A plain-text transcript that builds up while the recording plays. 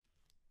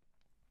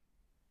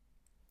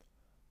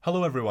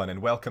Hello, everyone,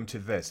 and welcome to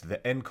the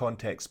In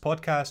Context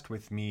podcast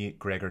with me,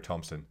 Gregor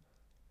Thompson.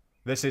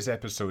 This is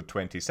episode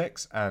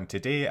 26, and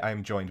today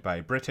I'm joined by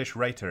British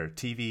writer,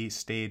 TV,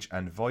 stage,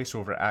 and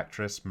voiceover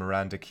actress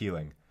Miranda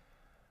Keeling.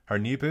 Her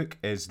new book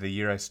is The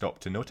Year I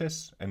Stopped to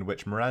Notice, in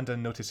which Miranda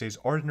notices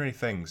ordinary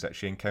things that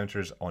she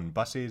encounters on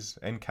buses,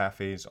 in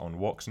cafes, on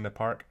walks in the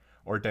park,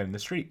 or down the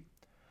street.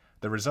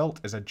 The result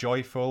is a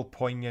joyful,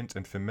 poignant,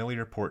 and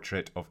familiar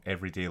portrait of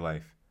everyday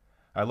life.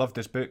 I love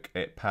this book.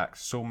 It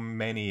packs so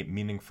many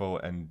meaningful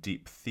and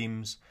deep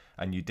themes,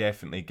 and you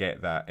definitely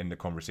get that in the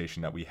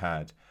conversation that we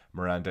had.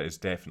 Miranda is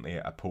definitely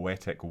a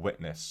poetic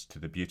witness to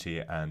the beauty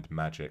and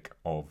magic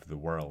of the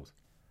world.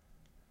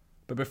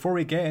 But before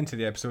we get into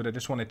the episode, I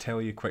just want to tell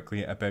you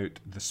quickly about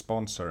the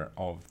sponsor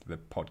of the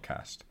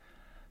podcast.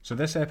 So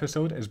this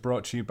episode is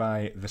brought to you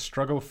by the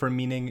Struggle for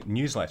Meaning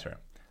newsletter.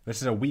 This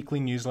is a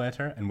weekly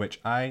newsletter in which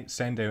I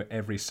send out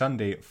every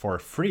Sunday for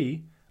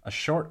free a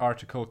short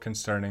article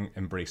concerning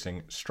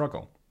embracing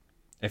struggle.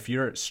 If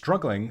you're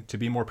struggling to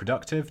be more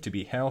productive, to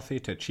be healthy,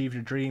 to achieve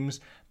your dreams,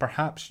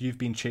 perhaps you've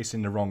been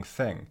chasing the wrong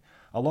thing.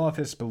 A lot of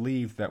us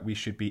believe that we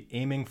should be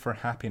aiming for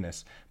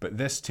happiness, but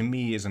this to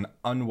me is an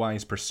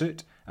unwise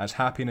pursuit, as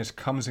happiness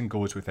comes and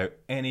goes without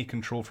any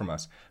control from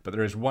us. But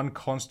there is one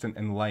constant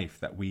in life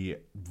that we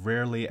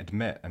rarely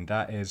admit, and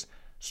that is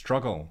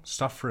struggle,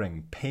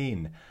 suffering,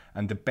 pain.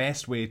 And the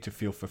best way to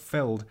feel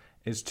fulfilled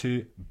is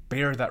to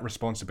bear that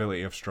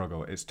responsibility of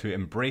struggle. It's to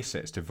embrace it.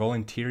 It's to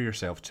volunteer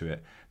yourself to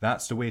it.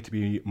 That's the way to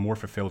be more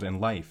fulfilled in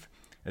life.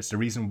 It's the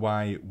reason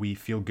why we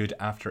feel good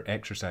after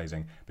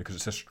exercising, because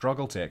it's a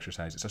struggle to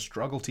exercise. It's a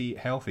struggle to eat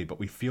healthy, but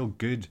we feel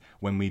good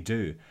when we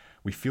do.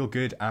 We feel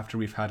good after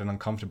we've had an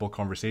uncomfortable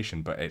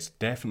conversation, but it's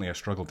definitely a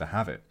struggle to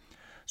have it.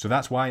 So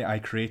that's why I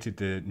created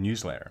the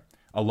newsletter.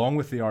 Along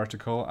with the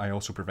article, I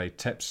also provide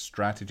tips,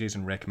 strategies,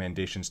 and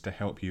recommendations to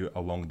help you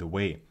along the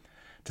way.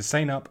 To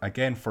sign up,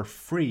 again, for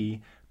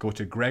free, go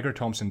to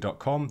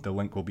gregorthompson.com. The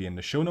link will be in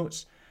the show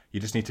notes. You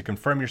just need to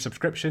confirm your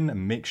subscription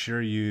and make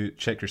sure you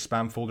check your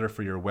spam folder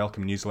for your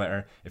welcome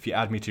newsletter. If you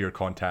add me to your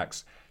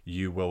contacts,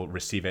 you will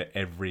receive it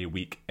every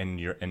week in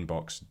your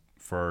inbox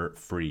for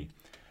free.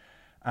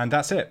 And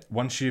that's it.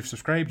 Once you've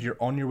subscribed, you're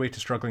on your way to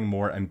struggling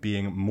more and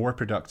being more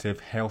productive,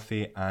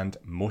 healthy, and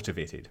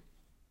motivated.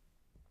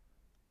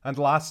 And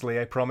lastly,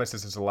 I promise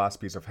this is the last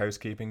piece of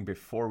housekeeping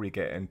before we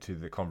get into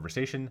the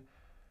conversation.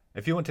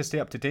 If you want to stay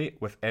up to date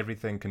with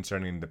everything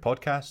concerning the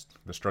podcast,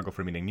 the Struggle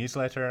for Meaning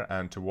newsletter,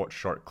 and to watch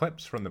short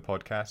clips from the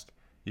podcast,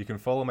 you can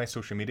follow my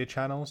social media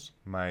channels.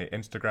 My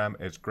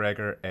Instagram is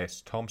Gregor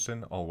S.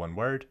 Thompson, all one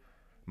word.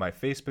 My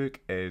Facebook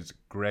is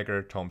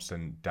Gregor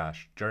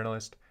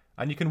Thompson-journalist.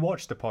 And you can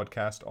watch the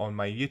podcast on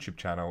my YouTube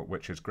channel,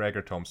 which is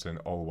Gregor Thompson,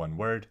 all one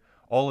word.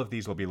 All of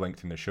these will be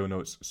linked in the show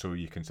notes, so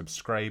you can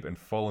subscribe and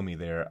follow me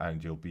there,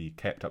 and you'll be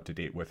kept up to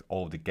date with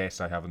all the guests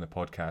I have on the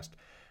podcast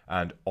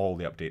and all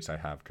the updates I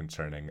have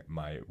concerning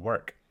my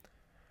work.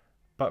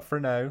 But for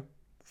now,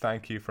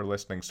 thank you for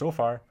listening so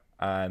far,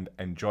 and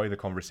enjoy the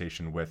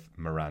conversation with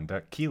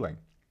Miranda Keeling.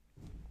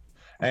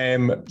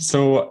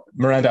 So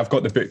Miranda, I've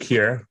got the book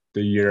here,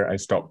 The Year I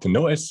Stopped to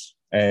Notice.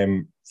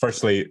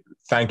 Firstly,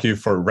 thank you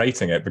for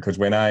writing it, because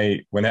when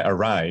it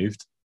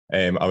arrived,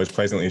 I was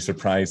pleasantly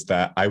surprised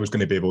that I was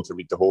going to be able to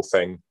read the whole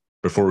thing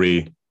before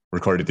we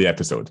recorded the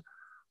episode.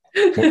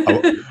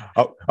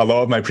 A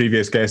lot of my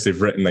previous guests have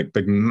written like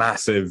big,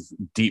 massive,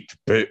 deep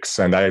books,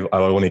 and I'll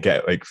only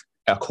get like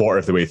a quarter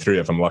of the way through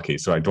if I'm lucky.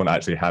 So I don't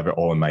actually have it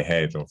all in my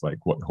head of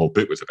like what the whole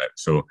book was about.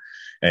 So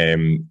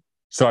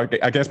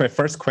I guess my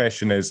first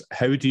question is,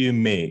 how do you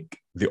make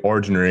the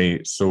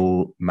ordinary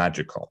so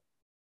magical?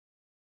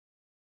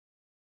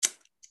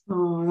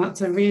 Oh,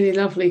 that's a really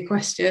lovely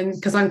question,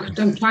 because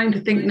I'm trying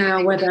to think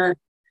now whether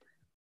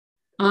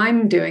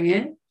I'm doing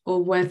it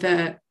or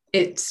whether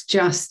it's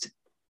just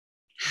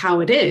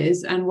how it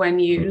is, and when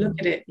you look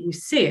at it, you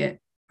see it,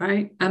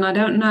 right? And I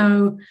don't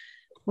know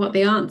what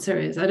the answer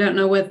is. I don't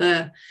know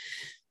whether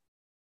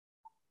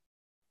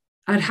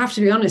I'd have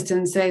to be honest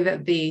and say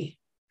that the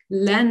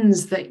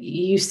lens that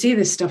you see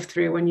this stuff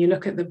through when you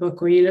look at the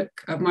book or you look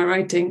at my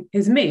writing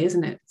is me,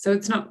 isn't it? So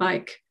it's not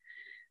like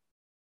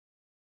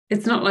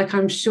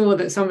I'm sure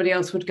that somebody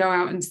else would go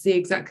out and see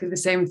exactly the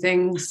same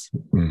things.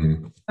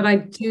 Mm-hmm. But I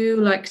do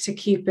like to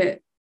keep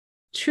it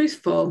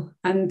truthful,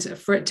 and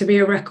for it to be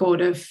a record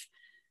of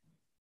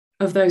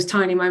those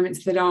tiny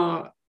moments that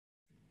are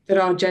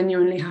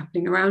genuinely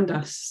happening around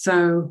us.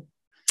 So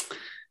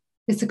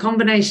it's a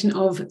combination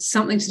of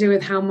something to do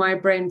with how my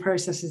brain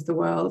processes the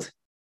world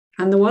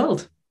and the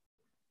world.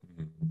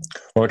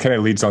 Well, it kind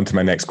of leads on to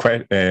my next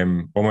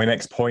my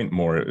next point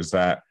more is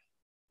that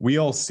we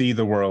all see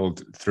the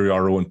world through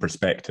our own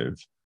perspective.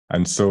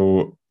 And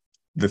so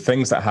the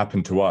things that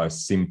happen to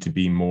us seem to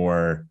be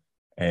more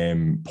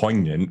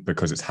poignant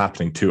because it's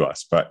happening to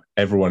us, but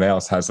everyone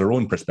else has their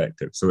own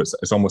perspective. So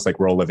it's almost like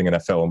we're all living in a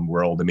film.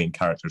 We're all the main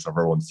characters of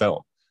our own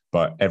film,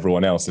 but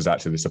everyone else is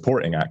actually the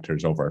supporting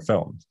actors of our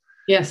films.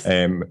 Yes.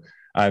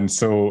 And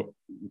so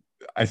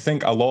I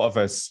think a lot of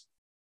us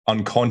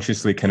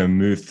unconsciously kind of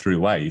move through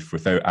life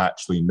without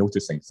actually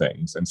noticing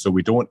things. And so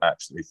we don't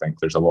actually think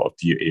there's a lot of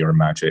beauty or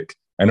magic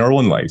in our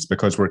own lives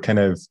because we're kind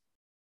of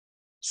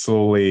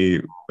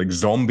slowly like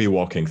zombie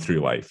walking through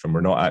life and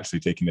we're not actually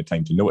taking the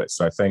time to notice.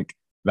 So I think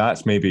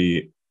that's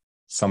maybe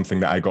something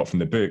that I got from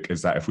the book,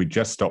 is that if we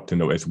just stop to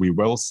notice, we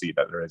will see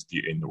that there is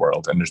beauty in the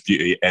world and there's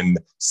beauty in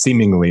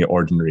seemingly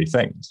ordinary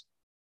things.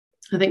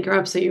 I think you're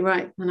absolutely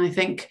right. And I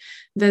think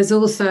there's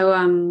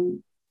also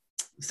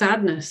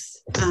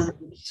sadness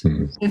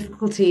and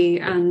difficulty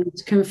and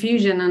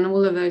confusion and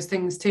all of those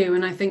things too.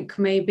 And I think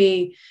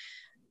maybe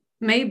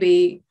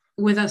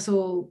with us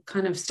all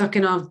kind of stuck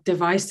in our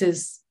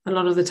devices a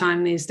lot of the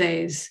time these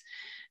days,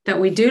 that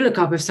we do look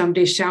up if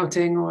somebody's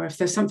shouting or if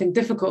there's something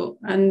difficult,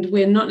 and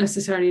we're not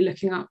necessarily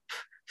looking up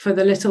for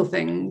the little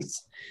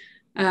things,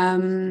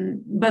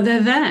 but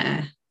they're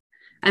there.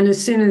 And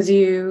as soon as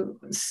you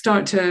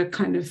start to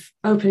kind of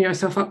open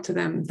yourself up to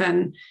them,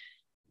 then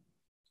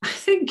I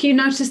think you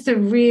notice the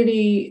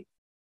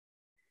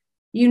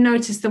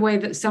way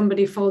that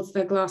somebody folds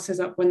their glasses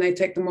up when they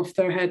take them off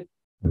their head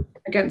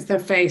against their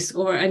face,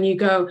 and you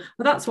go,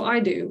 well, that's what I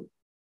do.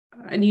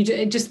 And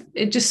it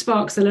just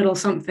sparks a little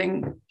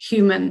something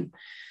human,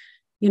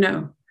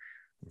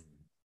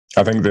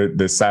 I think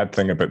the sad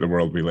thing about the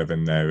world we live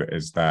in now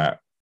is that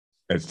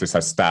it's just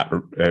a stat.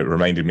 It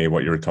reminded me of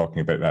what you were talking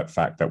about, that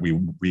fact that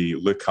we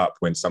look up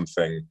when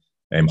something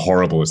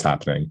horrible is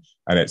happening.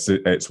 And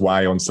it's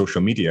why on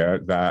social media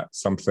that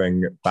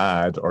something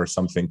bad or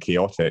something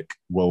chaotic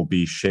will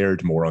be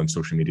shared more on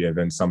social media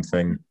than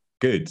something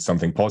good,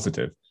 something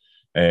positive.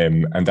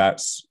 And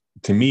that's,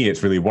 to me,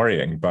 it's really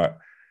worrying. But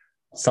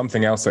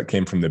something else that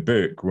came from the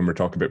book when we're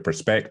talking about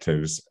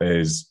perspectives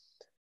is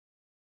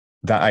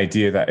that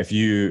idea that if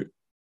you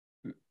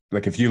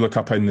look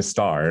up in the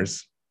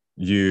stars,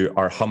 you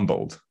are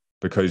humbled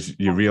because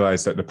you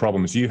realize that the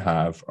problems you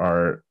have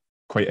are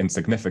quite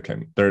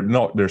insignificant.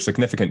 They're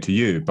significant to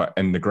you, but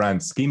in the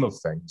grand scheme of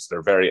things,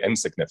 they're very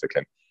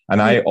insignificant.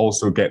 And I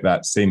also get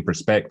that same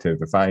perspective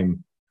if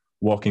I'm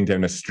walking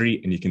down a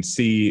street and you can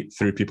see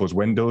through people's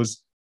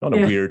windows, not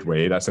in a weird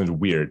way, that sounds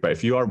weird, but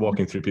if you are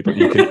walking through people,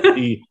 you can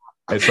see,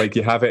 it's like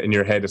you have it in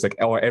your head. It's like,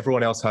 oh,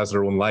 everyone else has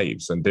their own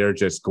lives and they're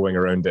just going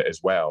around it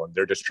as well. And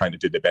they're just trying to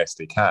do the best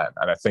they can.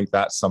 And I think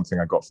that's something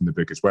I got from the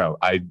book as well.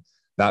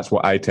 That's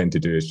what I tend to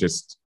do, is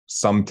just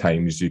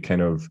sometimes it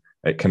kind of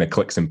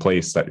clicks in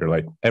place that you're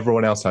like,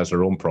 everyone else has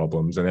their own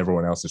problems and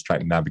everyone else is trying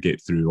to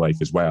navigate through life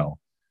as well.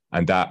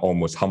 And that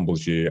almost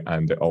humbles you,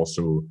 and it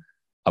also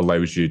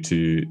allows you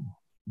to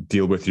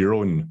deal with your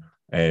own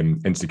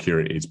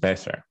insecurities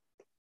better.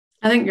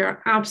 I think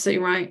you're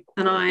absolutely right.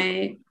 And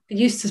I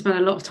used to spend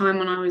a lot of time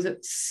when I was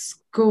at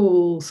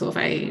school sort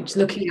of age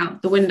looking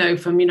out the window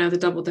from, the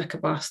double-decker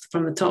bus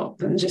from the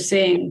top and just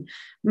seeing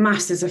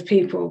masses of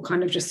people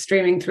kind of just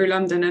streaming through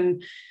London,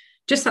 and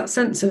just that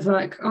sense of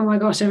like, oh my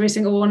gosh, every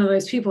single one of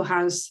those people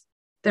has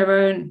their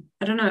own,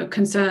 I don't know,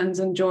 concerns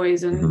and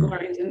joys and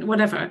worries and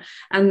whatever.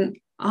 And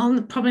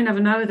I'll probably never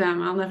know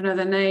them. I'll never know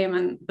their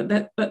name.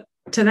 But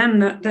to them,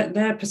 that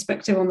their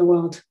perspective on the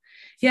world.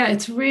 Yeah,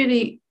 it's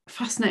really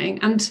fascinating.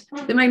 And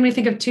it made me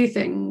think of two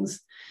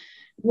things.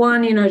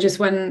 One, just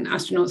when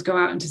astronauts go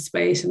out into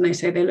space and they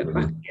say they look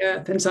back at the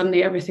Earth and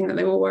suddenly everything that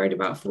they were worried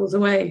about falls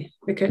away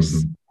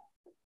because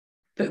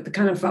the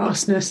kind of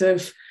vastness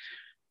of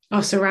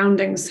our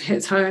surroundings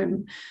hits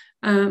home.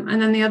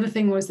 And then the other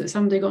thing was that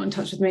somebody got in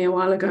touch with me a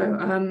while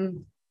ago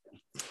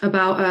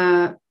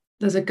about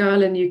there's a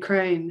girl in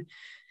Ukraine.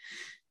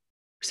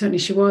 Certainly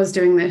she was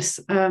doing this,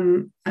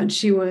 and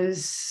she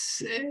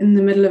was in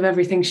the middle of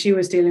everything she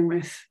was dealing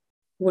with,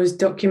 was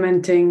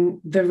documenting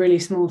the really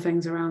small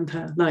things around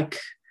her. Like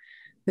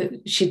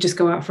that she'd just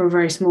go out for a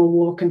very small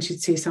walk and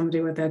she'd see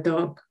somebody with their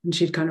dog and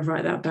she'd kind of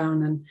write that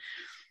down. And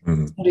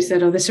somebody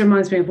said, oh, this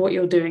reminds me of what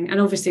you're doing. And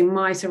obviously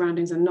my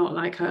surroundings are not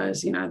like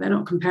hers, they're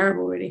not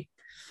comparable really.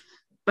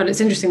 But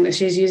it's interesting that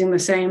she's using the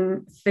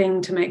same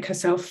thing to make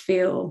herself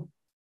feel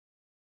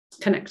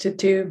connected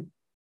to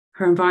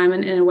her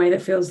environment in a way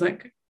that feels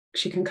like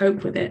she can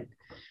cope with it.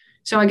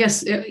 So I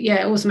guess,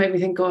 it also made me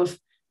think of,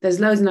 there's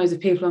loads and loads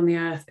of people on the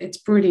earth. It's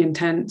pretty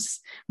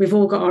intense. We've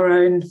all got our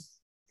own,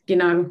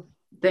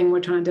 thing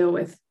we're trying to deal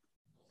with.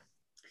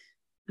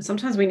 And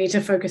sometimes we need to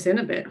focus in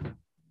a bit.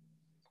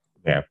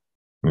 Yeah.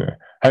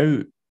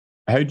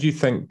 How do you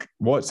think,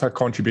 what's some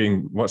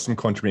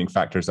contributing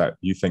factors that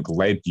you think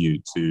led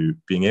you to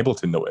being able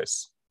to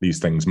notice these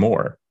things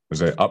more?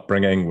 Was it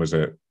upbringing? Was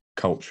it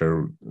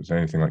culture? Was there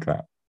anything like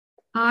that?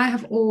 I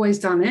have always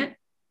done it.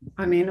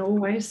 I mean,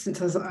 always,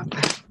 since I was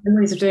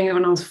memories of doing it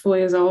when I was 4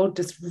 years old,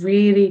 just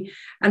really,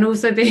 and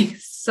also being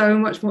so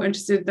much more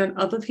interested than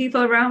other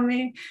people around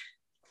me.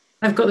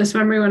 I've got this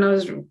memory when I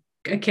was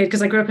a kid,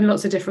 because I grew up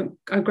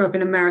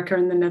in America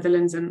and the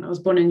Netherlands, and I was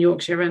born in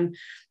Yorkshire. And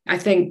I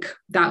think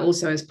that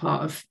also is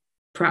part of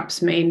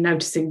perhaps me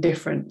noticing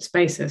different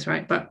spaces,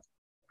 right? But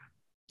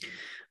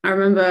I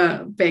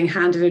remember being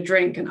handed a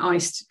drink, an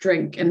iced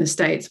drink in the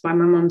States by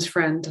my mum's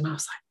friend. And I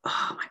was like,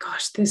 oh my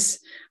gosh, this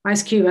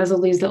ice cube has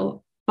all these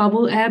little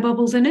air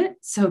bubbles in it.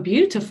 So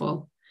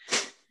beautiful.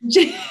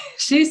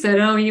 she said,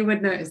 "Oh, you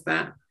would notice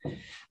that."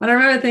 And I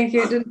remember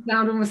thinking it didn't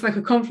sound almost like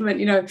a compliment,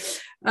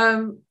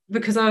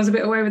 because I was a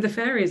bit away with the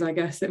fairies, I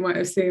guess it might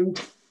have seemed.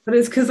 But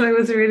it's because I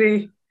was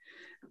really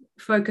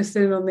focused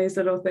in on these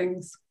little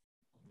things.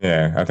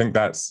 Yeah, I think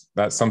that's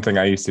something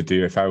I used to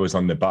do if I was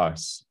on the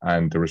bus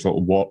and there was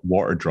little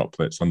water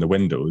droplets on the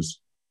windows,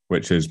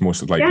 which is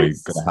most likely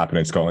Yes. going to happen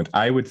in Scotland.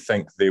 I would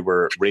think they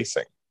were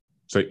racing.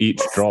 So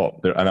each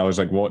drop, and I was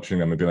like watching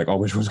them and be like, "Oh,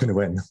 which one's going to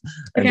win?"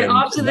 And Okay, then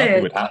after nothing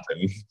this, would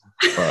happen.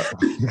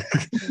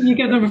 But you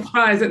get them a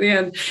prize at the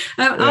end.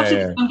 After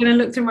yeah. this, I'm going to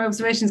look through my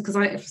observations because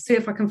I see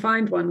if I can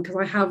find one, because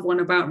I have one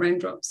about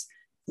raindrops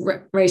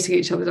racing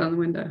each other down the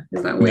window.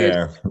 Is that weird?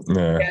 Yeah,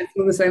 yeah. It's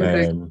all the same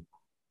thing.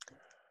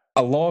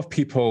 A lot of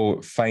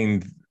people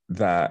find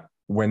that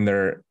when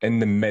they're in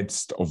the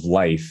midst of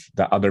life,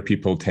 that other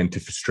people tend to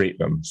frustrate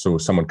them. So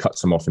someone cuts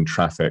them off in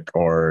traffic,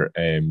 or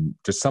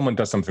just someone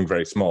does something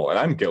very small. And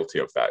I'm guilty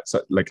of that.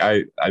 So like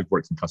I've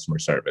worked in customer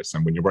service,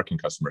 and when you work in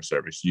customer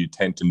service, you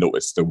tend to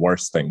notice the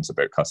worst things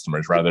about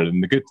customers rather than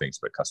the good things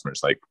about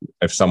customers. Like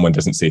if someone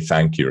doesn't say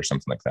thank you or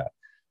something like that.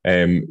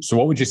 So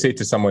what would you say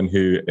to someone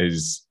who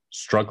is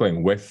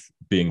struggling with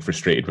being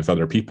frustrated with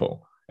other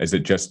people? Is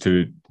it just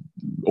to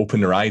open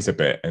their eyes a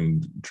bit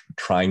and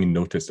try and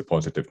notice the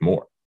positive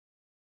more?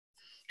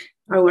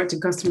 I worked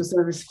in customer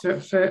service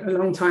for a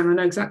long time. I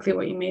know exactly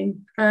what you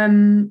mean.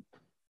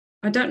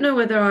 I don't know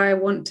whether I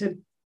want to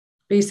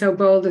be so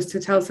bold as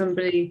to tell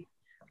somebody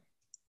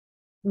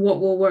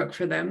what will work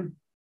for them.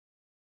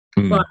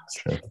 But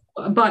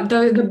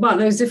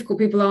those difficult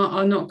people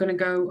are not going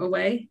to go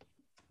away.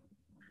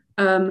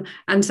 And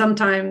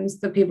sometimes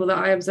the people that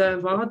I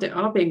observe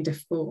are being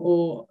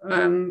difficult,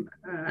 and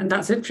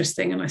that's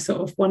interesting. And I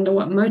sort of wonder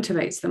what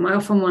motivates them. I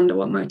often wonder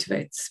what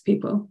motivates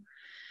people.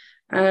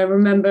 I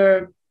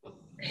remember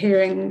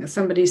hearing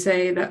somebody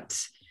say that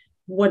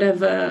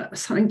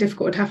something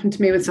difficult had happened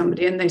to me with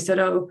somebody, and they said,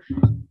 "Oh,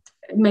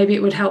 maybe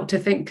it would help to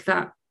think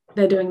that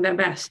they're doing their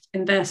best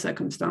in their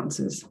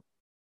circumstances."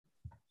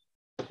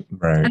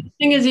 Right. And the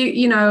thing is,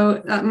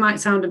 that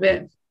might sound a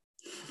bit,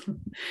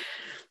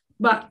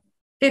 but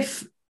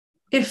if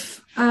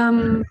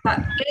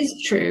that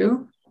is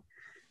true,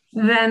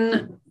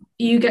 then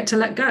you get to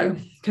let go,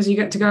 because you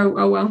get to go,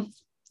 "Oh well,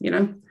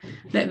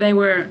 they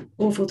were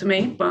awful to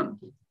me, but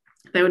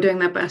they were doing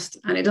their best,"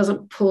 and it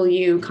doesn't pull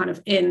you kind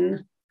of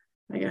in,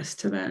 I guess,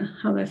 to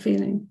how they're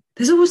feeling.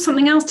 There's always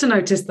something else to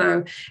notice,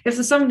 though. If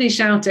there's somebody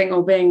shouting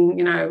or being,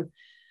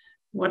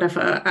 whatever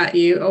at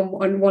you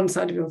on one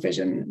side of your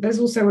vision, there's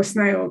also a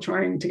snail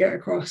trying to get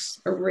across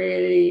a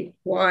really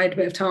wide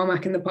bit of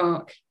tarmac in the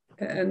park,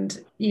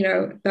 and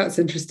that's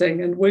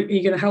interesting. And are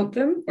you going to help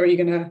them, or are you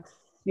going to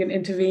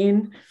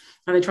intervene?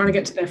 Are they trying to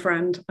get to their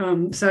friend?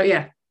 So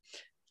yeah,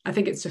 I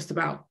think it's just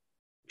about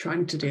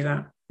trying to do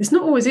that. It's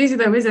not always easy,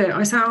 though, is it?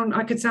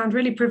 I could sound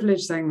really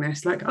privileged saying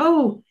this, like,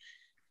 "Oh,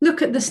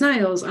 look at the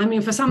snails." I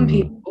mean, for some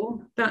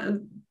people,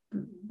 that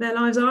their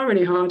lives are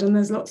really hard, and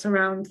there's lots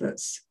around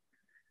that's,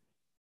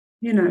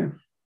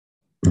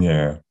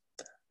 Yeah.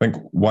 I think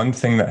one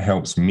thing that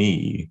helps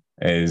me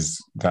is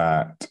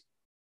that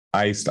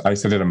I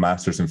studied a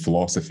master's in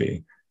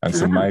philosophy, and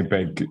so my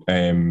big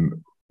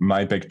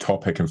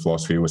topic in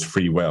philosophy was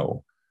free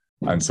will,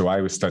 and so I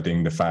was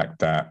studying the fact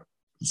that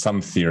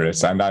some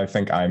theorists, and I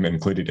think I'm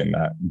included in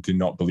that, do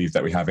not believe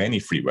that we have any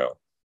free will.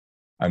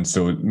 And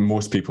so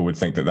most people would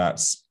think that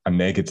that's a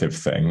negative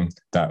thing,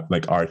 that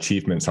like our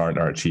achievements aren't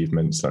our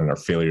achievements and our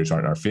failures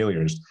aren't our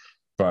failures.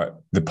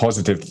 But the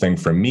positive thing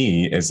for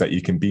me is that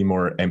you can be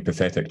more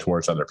empathetic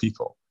towards other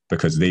people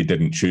because they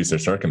didn't choose their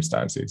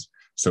circumstances.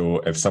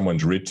 So if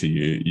someone's rude to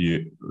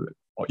you,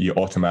 you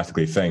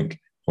automatically think,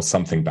 well,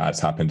 something bad's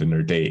happened in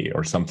their day,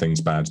 or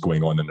something's bad's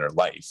going on in their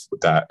life.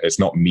 That it's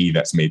not me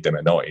that's made them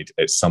annoyed,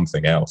 it's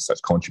something else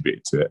that's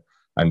contributed to it.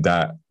 And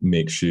that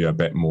makes you a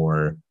bit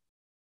more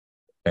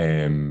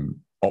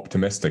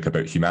optimistic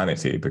about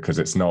humanity, because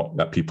it's not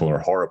that people are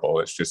horrible,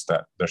 it's just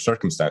that their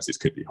circumstances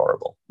could be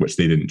horrible, which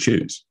they didn't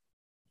choose.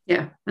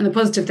 Yeah. And the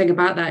positive thing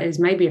about that is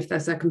maybe if their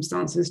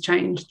circumstances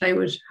change, they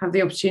would have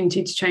the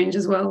opportunity to change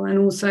as well. And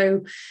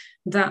also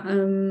that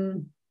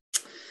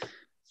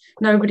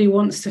nobody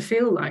wants to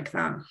feel like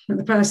that. And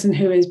the person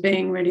who is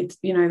being really,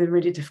 the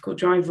really difficult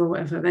driver or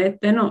whatever,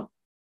 they're not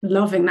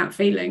loving that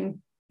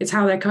feeling. It's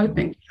how they're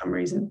coping for some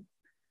reason.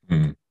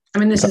 Mm. I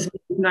mean, this is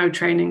no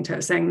training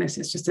to saying this,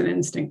 it's just an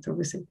instinct,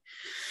 obviously.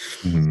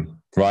 Mm-hmm.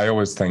 Well, I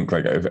always think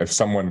like if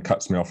someone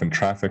cuts me off in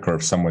traffic, or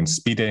if someone's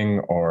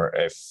speeding, or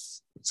if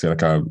say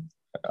like a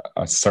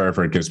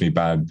server gives me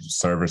bad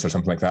service or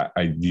something like that,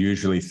 I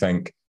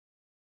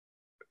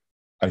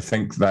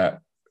think that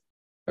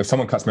if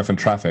someone cuts me off in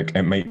traffic,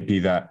 it might be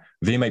that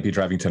they might be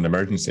driving to an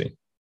emergency.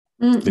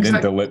 They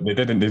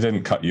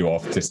didn't cut you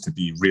off just to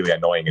be really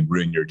annoying and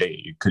ruin your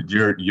day.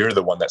 You're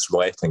the one that's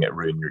letting it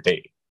ruin your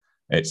day.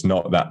 It's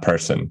not that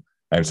person.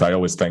 And so I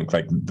always think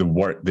like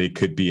they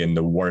could be in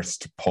the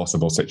worst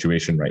possible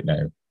situation right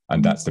now,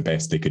 and that's the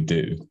best they could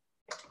do.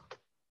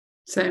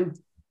 Same.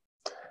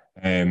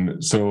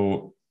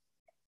 So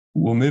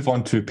we'll move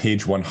on to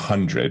page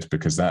 100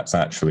 because that's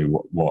actually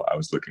what I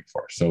was looking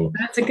for. So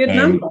that's a good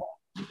number.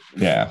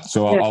 Yeah.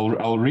 So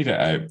I'll read it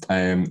out.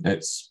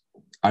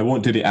 I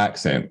won't do the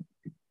accent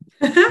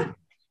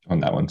on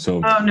that one. So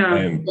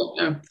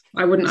no,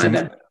 I wouldn't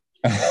either.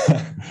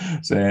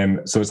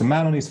 So it's a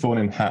man on his phone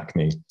in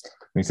Hackney.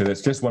 And he said,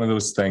 "It's just one of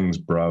those things,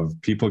 bruv.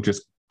 People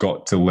just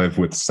got to live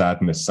with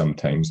sadness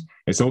sometimes.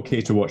 It's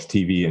okay to watch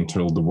TV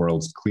until the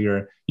world's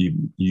clear.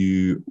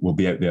 You will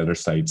be out the other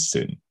side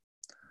soon."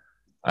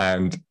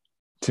 And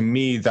to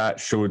me, that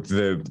showed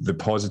the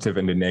positive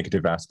and the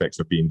negative aspects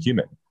of being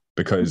human,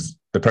 because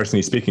the person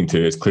he's speaking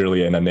to is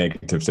clearly in a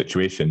negative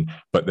situation,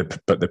 but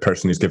the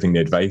person who's giving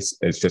the advice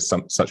is just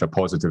such a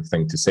positive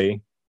thing to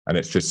say, and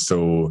it's just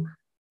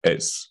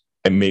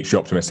it makes you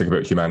optimistic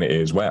about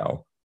humanity as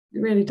well. It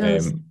really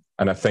does.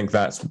 And I think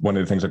that's one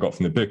of the things I got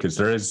from the book is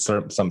there is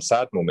some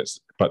sad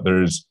moments, but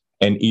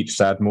in each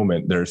sad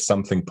moment, there's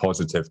something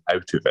positive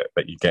out of it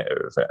that you get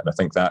out of it. And I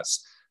think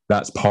that's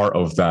part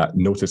of that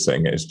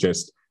noticing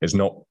is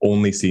not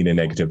only seeing the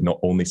negative, not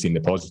only seeing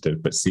the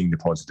positive, but seeing the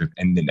positive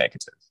in the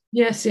negative.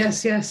 Yes.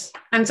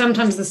 And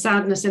sometimes the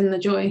sadness in the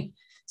joy.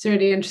 It's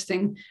really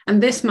interesting.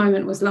 And this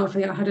moment was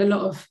lovely. I had a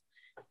lot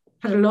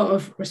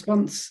of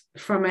response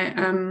from it.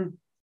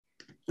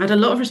 I had a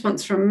lot of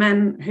response from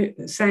men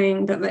who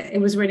saying that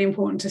it was really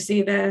important to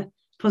see their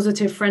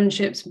positive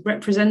friendships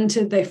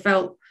represented. They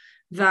felt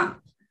that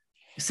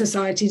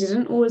society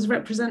didn't always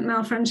represent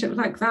male friendship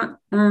like that.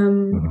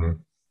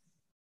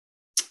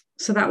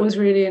 So that was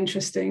really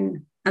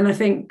interesting. And I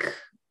think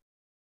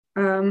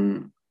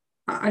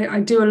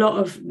I do a lot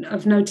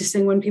of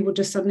noticing when people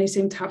just suddenly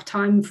seem to have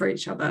time for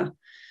each other.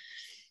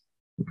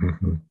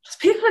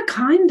 People are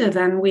kinder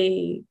than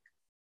we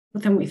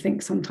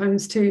think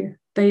sometimes too.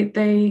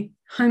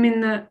 I'm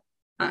in the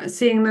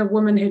seeing the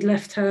woman who'd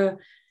left her.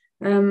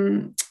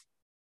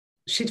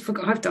 She'd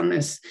forgot. I've done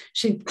this.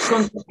 She'd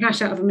gone to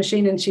cash out of a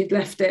machine and she'd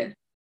left it.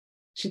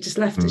 She just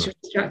left it. She was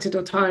distracted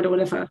or tired or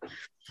whatever,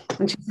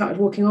 and she started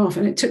walking off.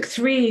 And it took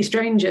 3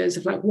 strangers,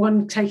 of like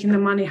one taking the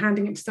money,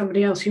 handing it to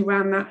somebody else who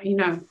ran that,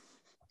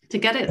 to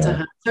get it to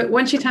her. So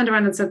when she turned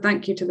around and said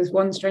thank you to this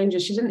one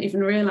stranger, she didn't even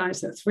realize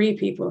that 3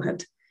 people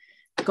had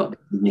got the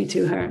money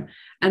to her.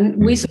 And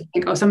we sort of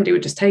think, oh, somebody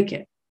would just take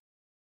it.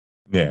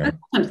 Yeah. And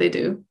sometimes they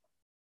do.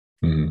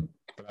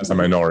 But that's a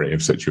minority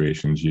of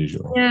situations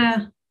usually.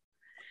 Yeah.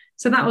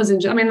 So that was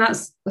interesting. I mean,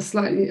 that's a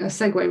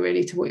segue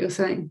really to what you're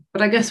saying.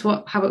 But I guess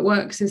how it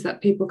works is that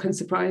people can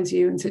surprise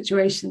you and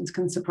situations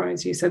can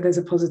surprise you. So there's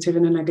a positive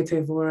and a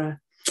negative, or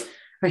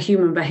a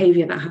human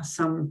behavior that has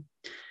some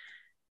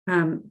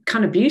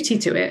kind of beauty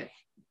to it.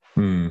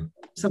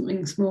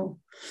 Something small.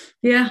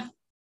 Yeah.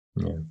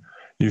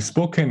 You've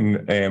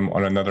spoken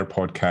on another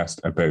podcast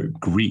about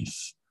grief.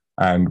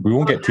 And we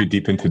won't get too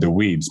deep into the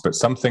weeds, but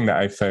something that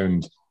I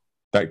found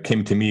that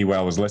came to me while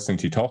I was listening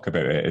to you talk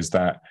about it is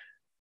that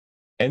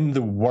in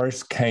the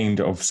worst kind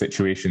of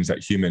situations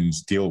that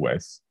humans deal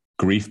with,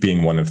 grief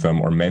being one of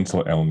them, or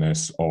mental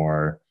illness,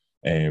 or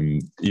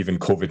even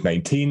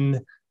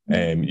COVID-19,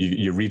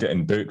 you read it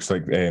in books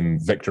like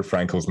Viktor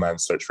Frankl's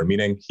Man's Search for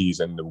Meaning. He's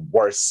in the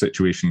worst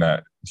situation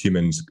that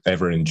humans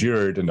ever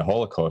endured in the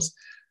Holocaust.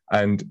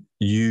 And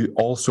you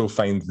also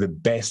find the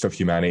best of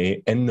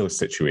humanity in those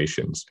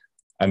situations.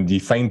 And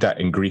you find that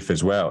in grief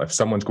as well. If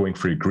someone's going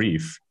through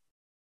grief,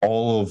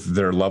 all of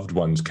their loved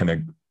ones kind of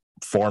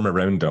form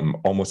around them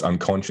almost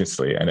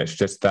unconsciously. And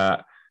it's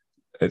that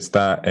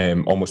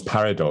almost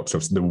paradox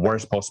of the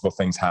worst possible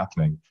things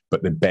happening,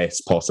 but the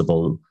best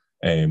possible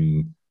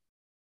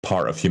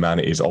part of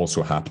humanity is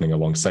also happening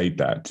alongside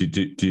that. Do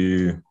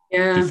you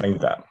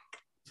find that?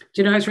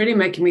 Do you know, it's really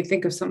making me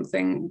think of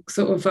something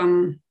sort of,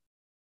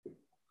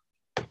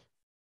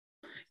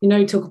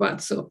 you talk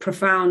about sort of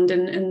profound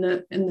in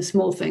the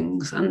small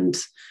things, and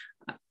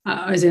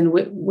as in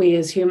we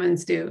as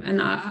humans do.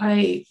 And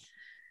I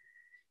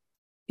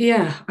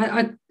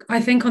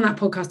think on that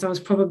podcast I was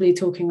probably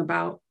talking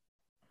about,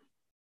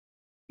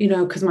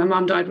 because my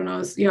mum died when I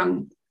was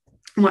young,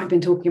 I might have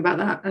been talking about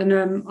that.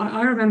 And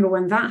I remember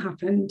when that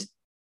happened,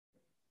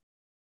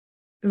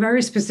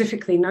 very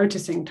specifically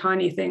noticing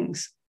tiny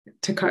things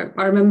to cope.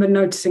 I remember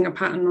noticing a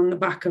pattern on the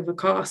back of a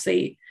car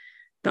seat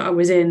that I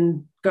was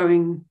in,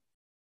 going,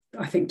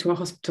 I think, to a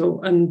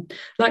hospital. And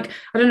I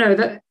don't know,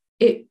 that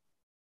it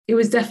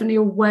was definitely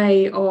a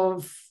way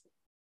of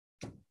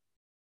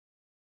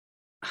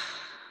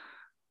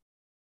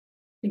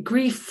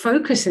grief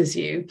focuses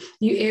you.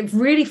 It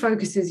really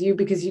focuses you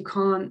because it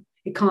can't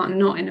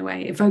not, in a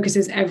way. It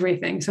focuses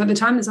everything. So at the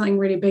time that something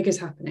really big is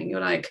happening, you're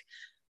like,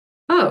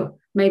 oh,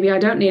 maybe I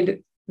don't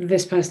need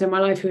this person in my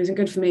life who isn't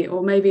good for me.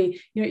 Or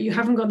maybe, you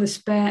haven't got the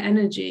spare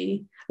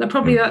energy.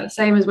 Probably the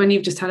same as when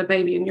you've just had a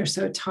baby and you're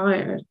so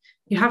tired.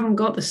 You haven't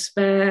got the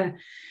spare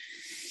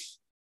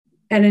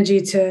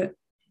energy to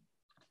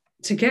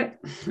get,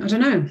 I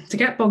don't know, to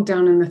get bogged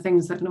down in the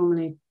things that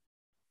normally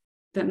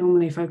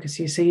focus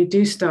you. So you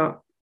do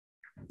start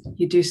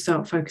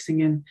focusing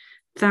in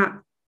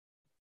that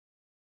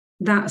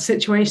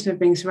situation of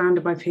being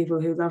surrounded by people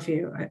who love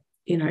you,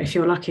 if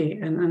you're lucky,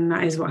 and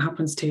that is what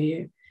happens to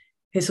you.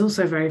 it's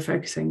also very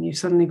focusing. You've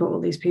suddenly got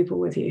all these people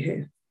with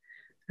you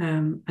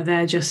who are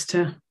there just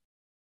to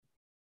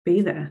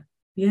be there.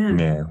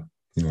 Yeah.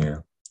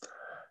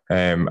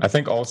 I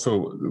think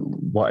also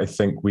what I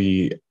think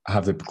we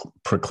have the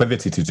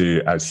proclivity to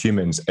do as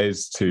humans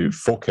is to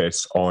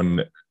focus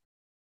on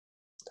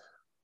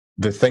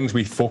the things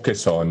we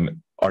focus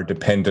on are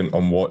dependent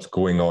on what's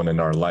going on in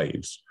our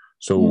lives.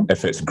 So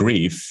if it's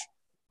grief,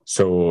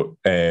 so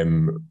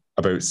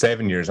about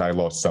 7 years I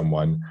lost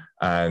someone,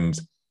 and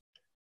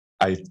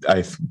I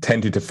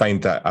tended to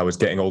find that I was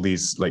getting all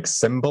these like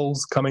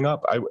symbols coming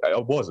up. I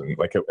wasn't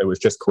like it was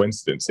just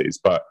coincidences,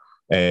 but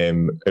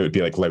it would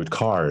be like loud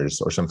cars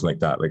or something like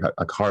that. Like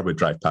a car would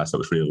drive past that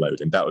was really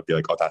loud, and that would be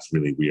like, oh, that's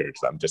really weird.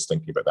 I'm just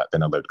thinking about that.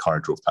 Then a loud car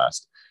drove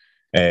past,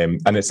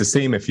 and it's the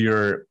same if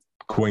you're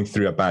going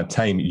through a bad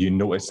time. You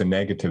notice the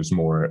negatives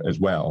more as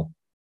well.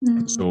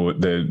 So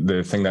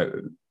the thing that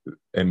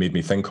it made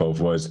me think of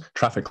was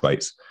traffic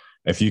lights.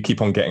 If you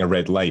keep on getting a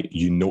red light,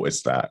 you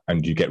notice that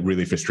and you get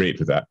really frustrated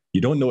with that.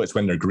 You don't notice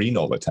when they're green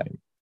all the time.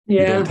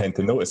 You don't tend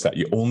to notice that.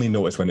 You only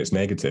notice when it's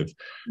negative.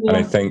 And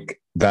I think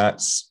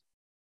that's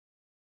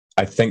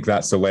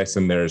the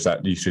lesson there, is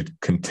that you should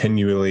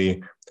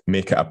continually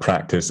make it a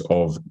practice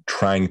of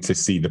trying to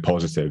see the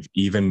positive.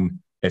 Even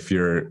if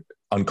you're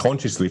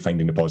unconsciously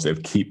finding the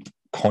positive, keep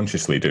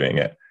consciously doing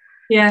it.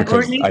 Yeah.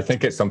 Because I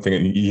think it's something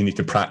that you need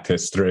to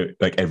practice through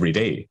like every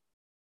day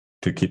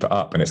to keep it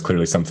up, and it's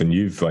clearly something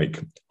you've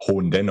like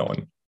honed in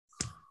on.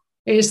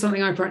 It is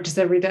something I practice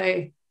every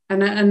day,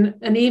 and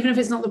even if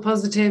it's not the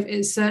positive,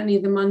 it's certainly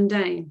the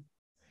mundane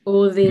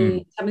or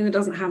the something that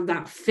doesn't have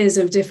that fizz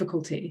of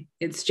difficulty.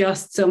 It's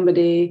just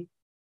somebody,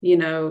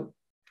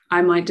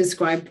 I might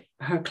describe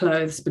her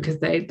clothes because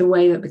the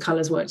way that the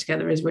colors work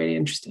together is really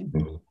interesting,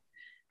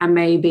 and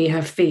maybe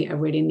her feet are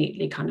really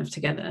neatly kind of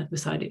together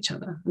beside each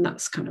other, and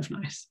that's kind of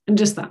nice. And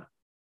just that,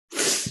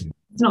 it's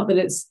not that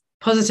it's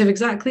positive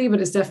exactly, but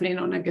it's definitely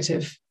not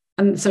negative,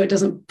 and so it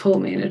doesn't pull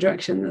me in a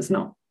direction that's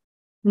not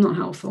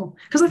helpful.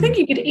 Because I think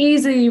you could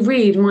easily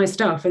read my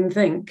stuff and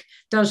think,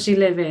 does she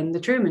live in the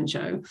Truman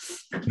Show?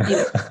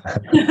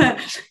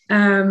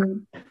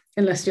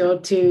 Unless you're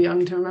too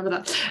young to remember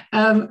that.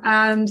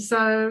 And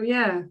so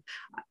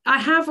I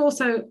have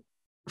also,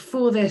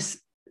 for this,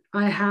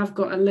 I have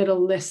got a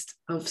little list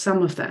of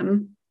some of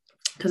them,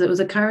 because it was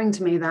occurring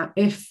to me that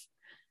if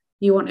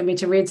you wanted me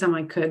to read some,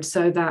 I could,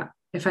 so that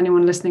if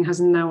anyone listening has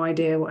no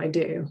idea what I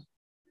do,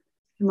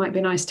 it might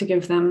be nice to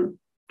give them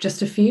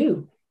just a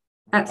few.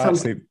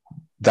 Actually,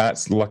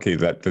 that's lucky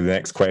that the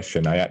next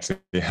question, I actually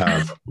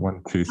have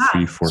 1, 2,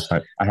 3, 4,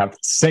 5. I have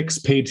 6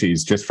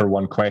 pages just for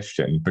one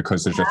question,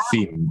 because there's a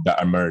theme that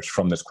emerged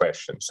from this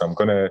question. So I'm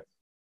gonna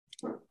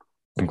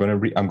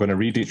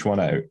read each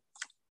one out,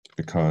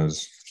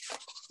 because.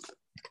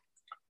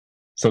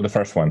 So the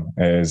first one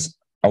is: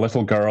 a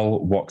little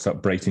girl walks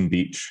up Brighton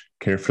Beach,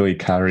 carefully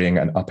carrying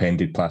an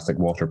upended plastic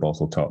water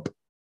bottle top.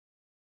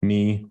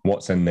 Me,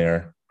 what's in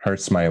there? Her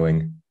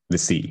smiling, the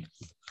sea.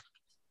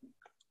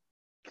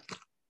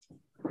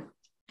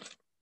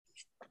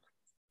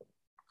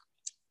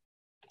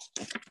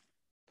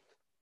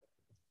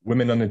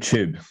 Women on a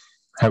tube.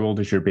 How old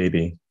is your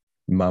baby?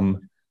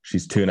 Mum,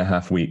 she's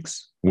 2.5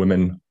 weeks.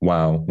 Women,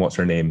 wow, what's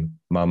her name?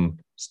 Mum,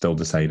 still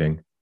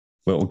deciding.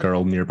 Little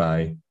girl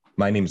nearby.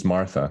 My name's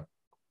Martha.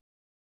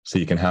 So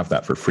you can have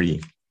that for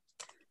free.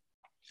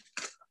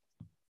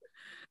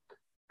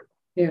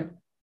 Yeah.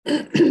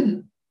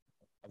 A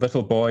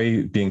little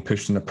boy being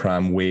pushed in a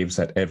pram waves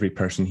at every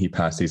person he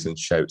passes and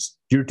shouts,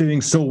 "You're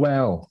doing so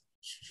well."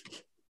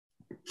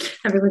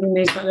 Everybody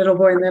needs that little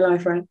boy in their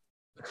life, right?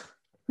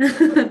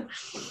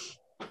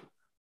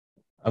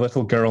 A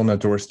little girl on a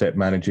doorstep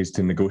manages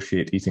to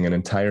negotiate eating an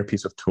entire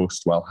piece of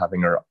toast while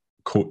having her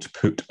coat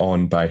put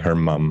on by her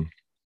mum.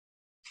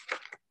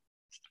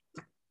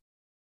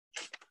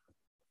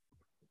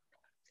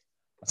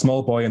 A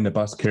small boy on the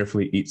bus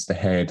carefully eats the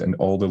head and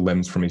all the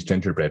limbs from his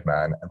gingerbread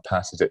man and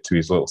passes it to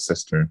his little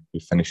sister, who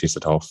finishes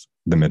off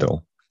the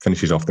middle.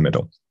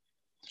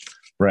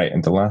 Right,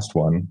 and the last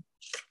one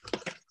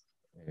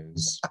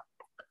is: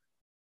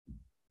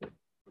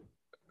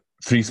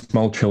 3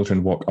 small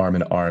children walk arm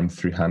in arm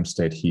through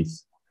Hampstead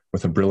Heath.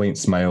 With a brilliant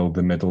smile,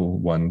 the middle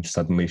one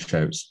suddenly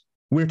shouts,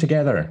 "We're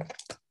together!"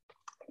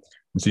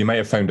 And so you might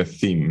have found a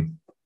theme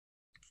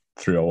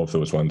through all of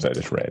those ones I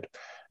just read.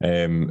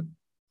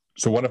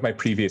 So one of my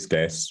previous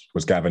guests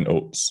was Gavin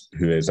Oates,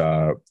 who is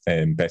a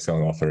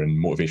best-selling author and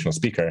motivational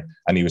speaker,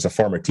 and he was a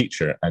former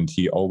teacher, and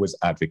he always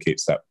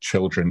advocates that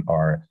children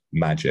are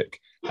magic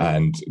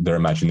and their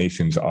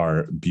imaginations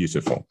are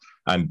beautiful.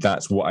 And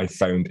that's what I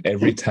found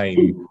every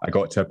time I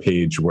got to a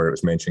page where it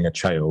was mentioning a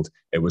child.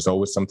 It was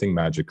always something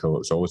magical. It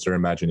was always their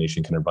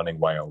imagination kind of running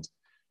wild.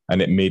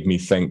 And it made me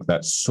think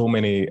that so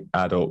many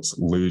adults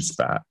lose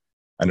that.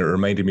 And it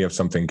reminded me of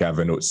something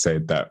Gavin Oates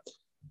said, that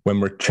when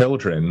we're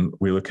children,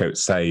 we look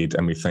outside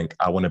and we think,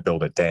 I want to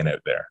build a den out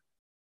there,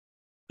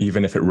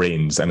 even if it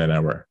rains in an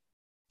hour.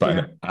 But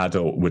an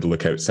adult would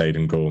look outside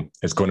and go,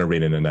 it's going to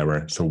rain in an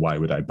hour, so why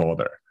would I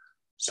bother?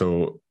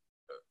 So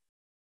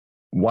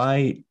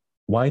why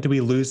do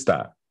we lose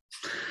that?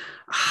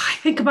 I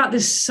think about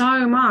this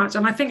so much.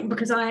 And I think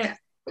because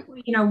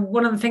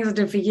one of the things I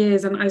did for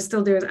years and I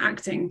still do is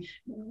acting,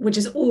 which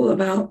is all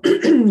about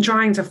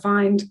trying to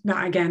find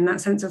that again,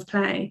 that sense of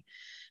play,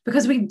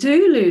 because we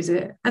do lose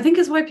it. I think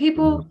it's why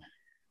people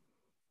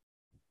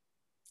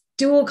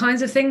do all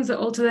kinds of things that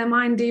alter their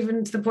mind,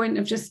 even to the point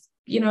of just,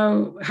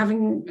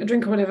 having a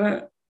drink or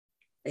whatever.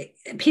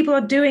 People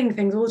are doing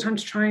things all the time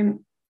to try and,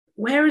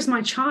 where is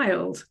my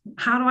child?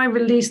 How do I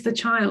release the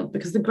child?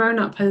 Because the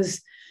grown-up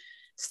has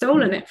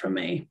stolen it from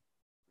me.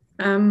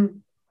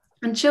 And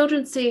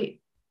children see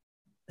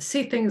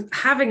things.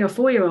 Having a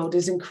 4-year-old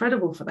is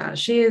incredible for that.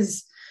 She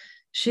is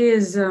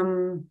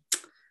the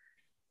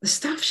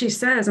stuff she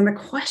says and the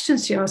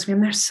questions she asks me,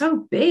 and they're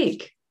so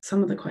big,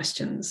 some of the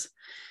questions.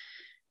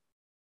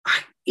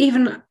 I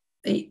even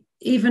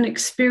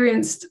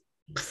experienced,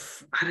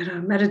 I don't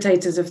know,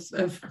 meditators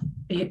of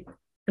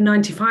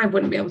 95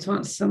 wouldn't be able to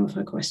answer some of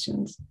her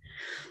questions.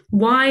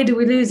 Why do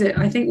we lose it?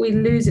 I think we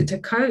lose it to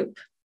cope.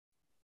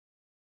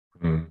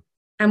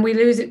 And we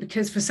lose it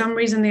because for some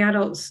reason the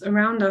adults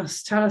around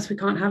us tell us we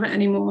can't have it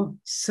anymore.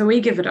 So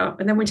we give it up.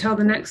 And then we tell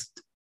the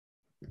next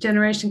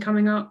generation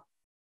coming up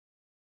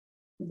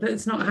that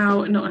it's not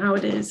how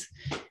it is.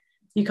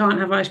 You can't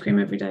have ice cream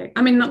every day.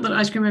 I mean, not that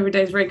ice cream every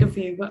day is very good for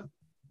you, but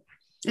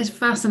it's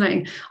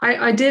fascinating.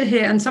 I did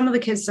hear, and some of the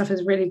kids' stuff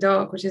is really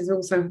dark, which is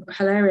also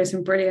hilarious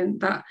and brilliant.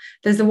 That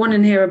there's the one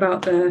in here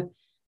about the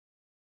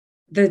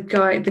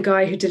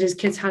guy who did his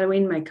kids'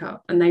 Halloween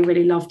makeup, and they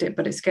really loved it,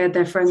 but it scared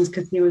their friends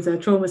because he was a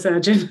trauma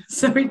surgeon,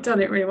 so he'd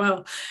done it really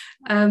well.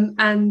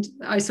 And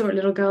I saw a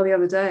little girl the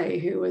other day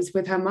who was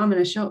with her mum in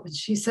a shop, and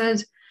she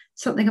said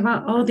something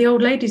about, "Oh, the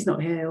old lady's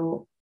not here,"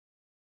 or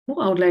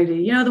 "What old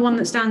lady? The one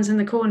that stands in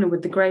the corner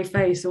with the grey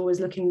face, always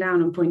looking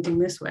down and pointing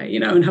this way."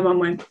 And her mum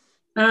went,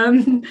 "I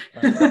think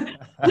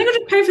I'll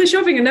just pay for the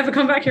shopping and never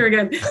come back here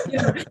again."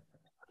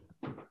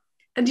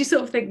 And you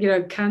sort of think,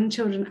 can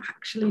children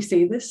actually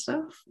see this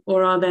stuff?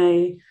 Or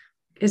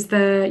is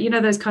there,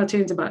 those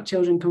cartoons about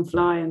children can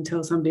fly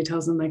until somebody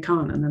tells them they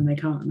can't, and then they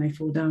can't and they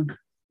fall down.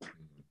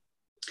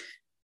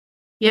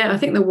 Yeah, I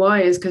think the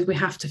why is because we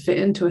have to fit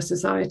into a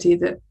society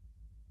that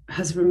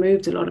has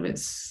removed a lot of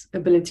its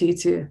ability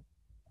to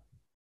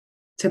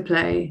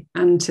play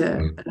and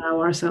to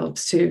allow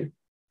ourselves to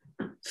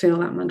feel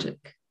that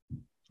magic.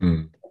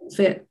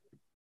 Fit.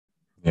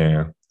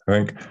 Yeah, I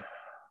think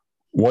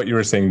what you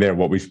were saying there,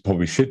 what we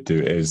probably should do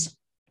is,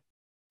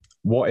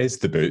 what is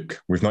the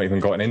book? We've not even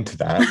gotten into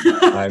that.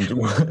 And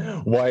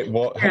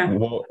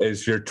what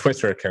is your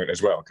Twitter account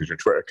as well? Because your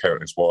Twitter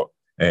account is what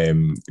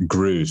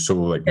grew so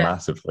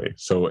massively.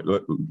 So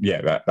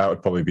that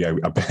would probably be a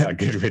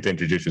good way to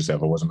introduce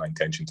yourself. It wasn't my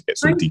intention to get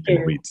so deep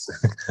in the weeds.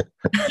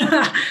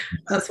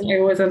 That's what I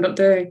always end up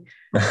doing.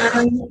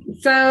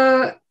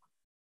 So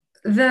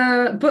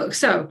the book,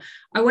 so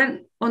I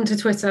went onto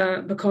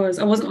Twitter because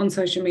I wasn't on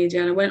social media,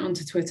 and I went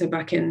onto Twitter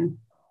back when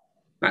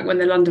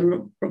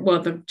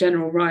the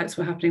general riots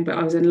were happening, but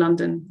I was in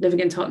London, living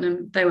in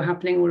Tottenham. They were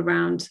happening all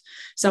around.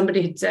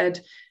 Somebody had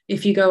said,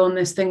 if you go on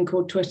this thing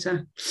called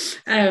Twitter,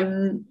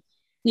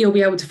 you'll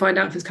be able to find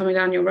out if it's coming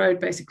down your road,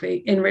 basically,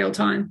 in real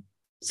time.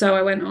 So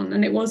I went on,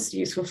 and it was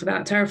useful for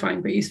that,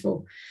 terrifying, but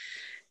useful.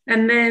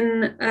 And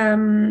then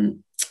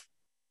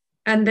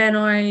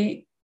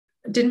I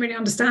didn't really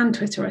understand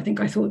Twitter. I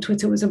think I thought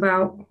Twitter was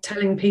about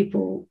telling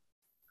people,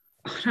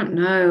 I don't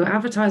know,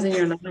 advertising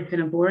your life in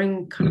a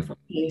boring kind of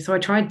way. So I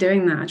tried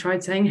doing that. I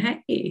tried saying,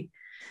 hey,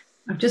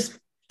 I've just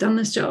done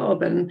this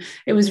job. And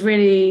it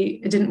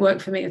didn't work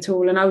for me at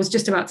all. And I was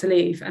just about to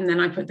leave. And then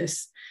I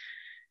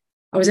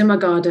was in my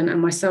garden, and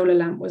my solar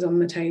lamp was on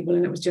the table,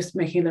 and it was just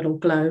making a little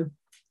glow.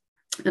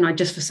 And I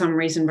just, for some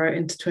reason, wrote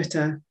into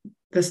Twitter,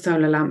 the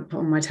solar lamp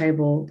on my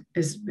table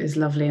is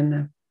lovely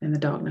in the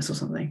darkness or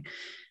something.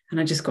 And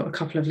I just got a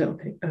couple of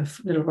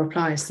little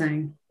replies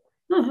saying,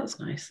 "Oh, that's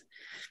nice."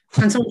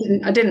 And so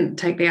I didn't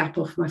take the app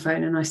off my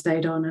phone, and I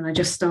stayed on, and I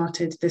just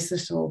started this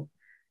little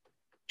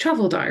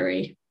travel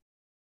diary,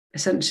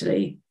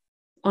 essentially,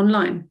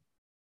 online.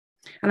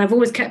 And I had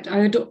always kept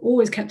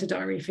a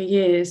diary for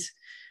years,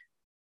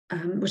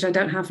 which I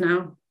don't have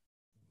now.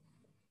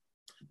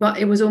 But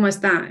it was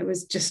almost that. It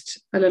was just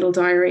a little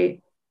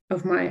diary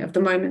of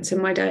the moments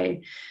in my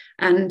day.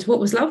 And what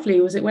was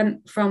lovely was it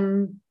went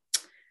from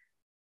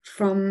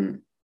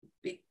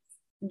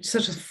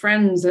sort of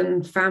friends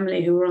and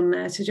family who were on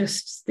there to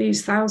just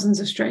these thousands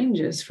of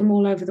strangers from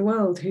all over the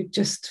world who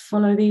just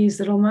follow these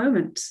little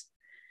moments.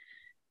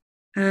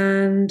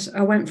 And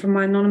I went from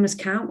my anonymous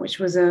account, which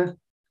was a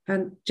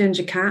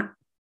ginger cat,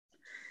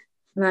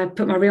 and I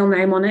put my real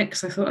name on it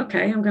because I thought,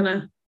 okay, I'm going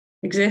to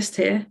exist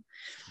here,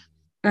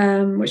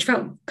 which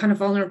felt kind of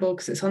vulnerable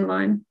because it's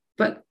online.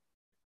 But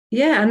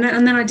yeah, and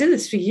then I did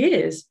this for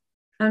years.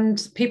 And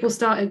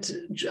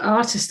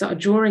artists started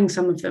drawing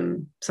some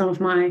of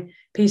my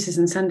pieces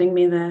and sending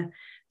me their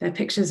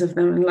pictures of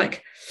them. And I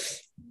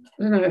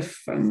don't know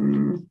if,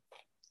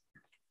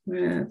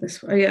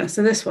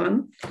 so this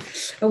one,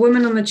 a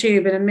woman on the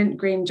tube in a mint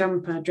green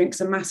jumper drinks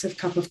a massive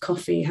cup of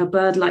coffee. Her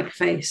bird-like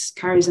face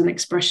carries an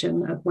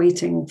expression of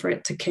waiting for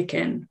it to kick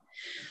in.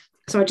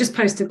 So I just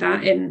posted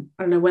that in,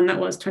 I don't know when that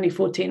was,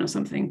 2014 or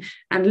something.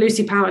 And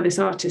Lucy Power, this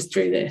artist,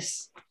 drew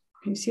this.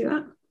 Can you see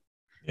that?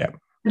 Yeah.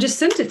 And just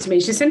sent it to me.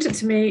 She sent it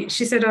to me.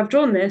 She said, I've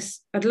drawn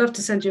this. I'd love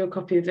to send you a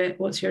copy of it.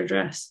 What's your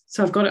address?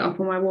 So I've got it up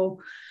on my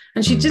wall.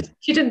 And she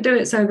didn't do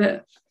it so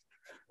that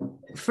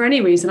for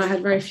any reason. I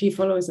had very few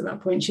followers at that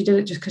point. She did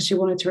it just because she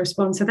wanted to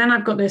respond. So then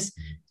I've got this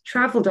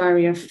travel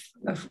diary of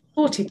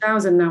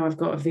 40,000 now I've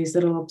got of these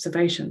little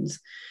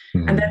observations.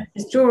 And then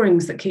there's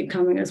drawings that keep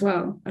coming as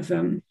well of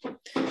them.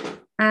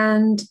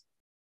 And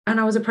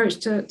I was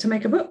approached to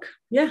make a book.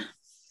 Yeah.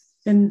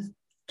 In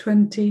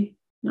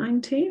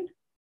 2019.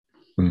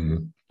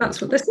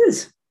 That's what this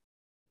is.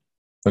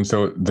 And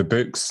so the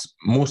book's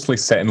mostly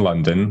set in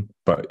London,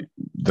 but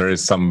there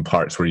is some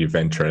parts where you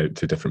venture out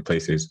to different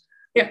places.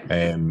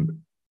 Yeah.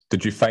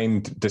 Did you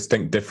find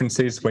distinct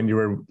differences when you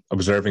were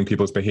observing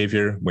people's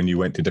behavior when you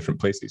went to different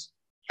places?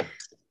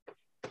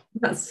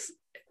 That's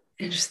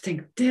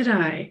interesting. Did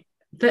I?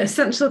 The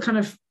essential kind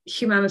of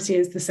humanity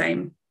is the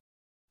same,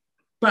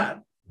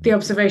 but the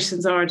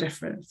observations are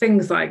different.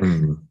 Things like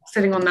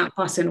sitting on that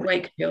bus in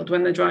Wakefield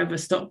when the driver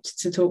stopped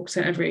to talk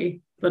to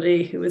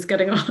everybody who was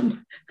getting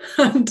on.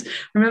 And I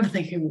remember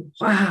thinking,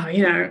 wow,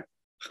 you know,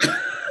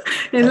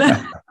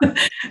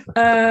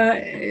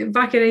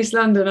 back in East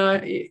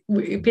London,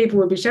 people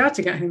would be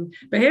shouting at him,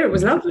 but here it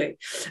was lovely.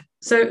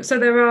 So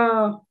there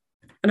are,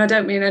 and I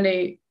don't mean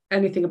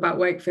anything about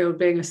Wakefield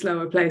being a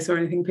slower place or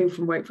anything. People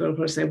from Wakefield will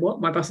probably say,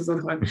 what? My bus is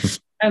on time.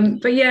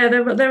 But yeah,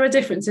 there are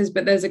differences,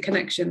 but there's a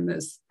connection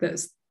that's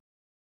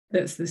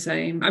the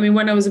same. I mean,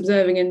 when I was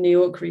observing in New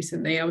York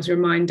recently, I was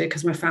reminded,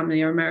 because my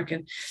family are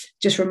American,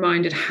 just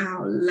reminded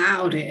how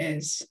loud it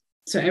is.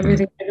 So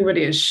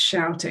everybody is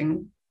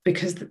shouting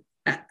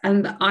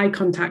and the eye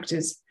contact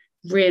is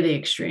really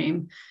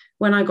extreme.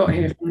 When I got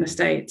here from the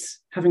States,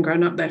 having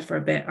grown up there for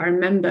a bit, I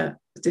remember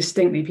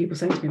distinctly people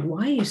saying to me,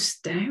 why are you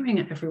staring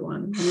at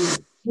everyone?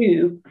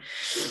 You?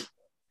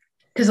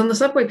 Because on the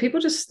subway,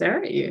 people just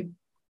stare at you.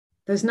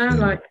 There's no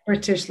like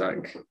British,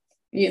 like,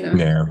 you know.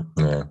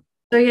 Yeah.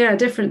 So yeah,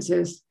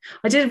 differences.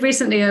 I did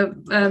recently a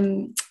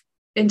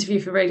interview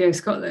for Radio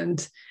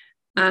Scotland,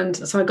 and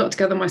so I got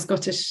together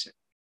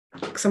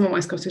some of my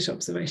Scottish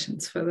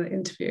observations for the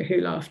interview,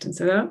 who laughed and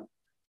said, "Oh,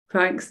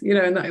 thanks," you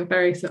know, in that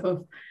very sort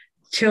of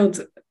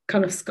chilled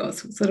kind of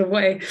Scots sort of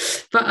way.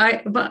 But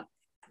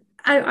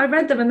I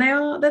read them, and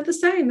they're the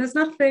same. There's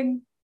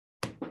nothing.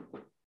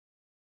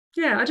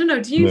 Yeah, I don't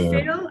know. Do you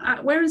feel?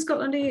 Where in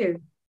Scotland are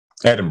you?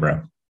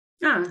 Edinburgh.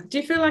 Do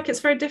you feel like it's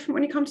very different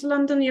when you come to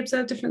London? You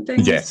observe different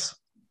things? Yes.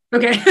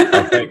 Okay.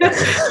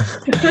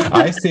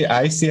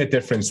 I see a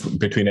difference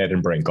between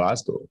Edinburgh and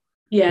Glasgow,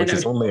 which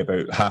is only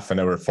about half an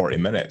hour, 40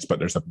 minutes, but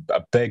there's a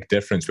big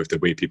difference with the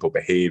way people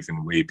behave and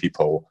the way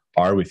people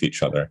are with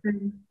each other.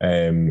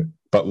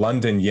 But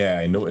London,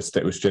 I noticed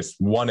it's just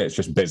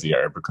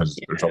busier because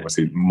there's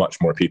obviously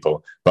much more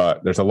people,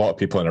 but there's a lot of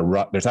people in a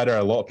rush. There's either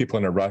a lot of people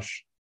in a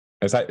rush.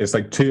 It's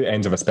like two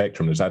ends of a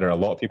spectrum. There's either a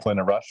lot of people in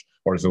a rush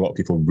or there's a lot of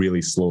people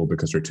really slow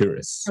because they're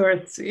tourists.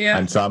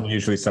 And so I'm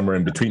usually somewhere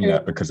in between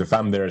that, because if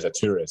I'm there as a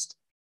tourist,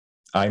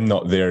 I'm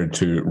not there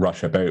to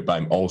rush about, but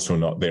I'm also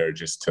not there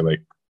just to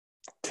like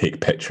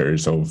take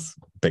pictures of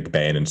Big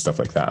Ben and stuff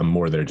like that. I'm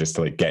more there just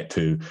to like get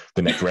to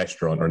the next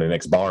restaurant or the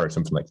next bar or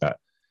something like that.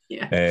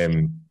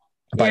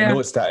 But I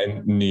noticed that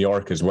in New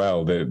York as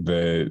well,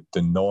 the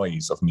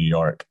noise of New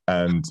York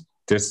and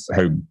just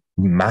how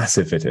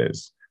massive it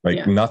is.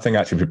 Like nothing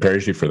actually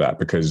prepares you for that,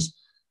 because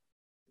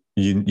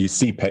you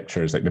see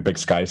pictures like the big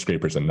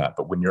skyscrapers and that,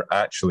 but when you're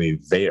actually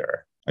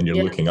there and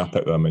you're looking up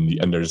at them and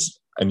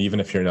even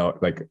if you're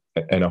not like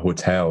in a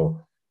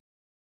hotel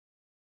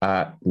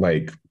at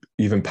like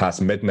even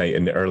past midnight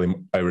in the early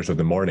hours of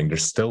the morning,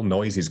 there's still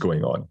noises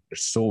going on.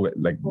 There's so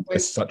like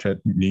it's such a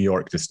New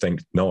York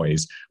distinct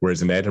noise,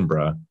 whereas in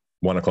Edinburgh,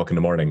 1 o'clock in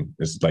the morning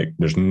is like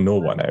there's no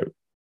one out.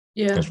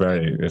 It's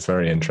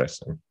very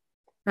interesting.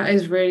 That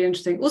is really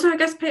interesting. Also, I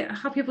guess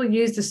how people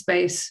use the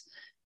space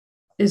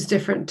is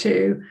different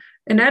too.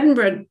 In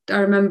Edinburgh, I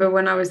remember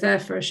when I was there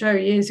for a show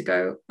years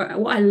ago,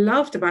 what I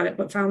loved about it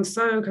but found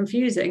so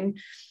confusing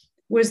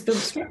was the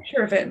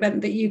structure of it meant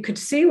that you could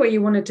see where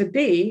you wanted to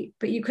be,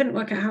 but you couldn't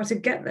work out how to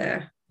get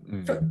there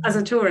as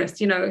a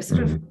tourist. You know, it's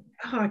sort of,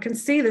 I can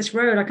see this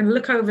road, I can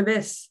look over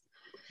this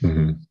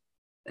thing,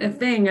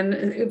 and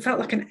it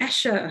felt like an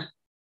Escher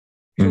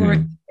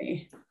drawing to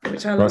me,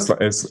 which I love.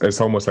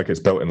 It's almost like it's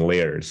built in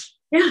layers.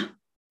 Yeah.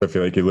 I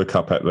feel like you look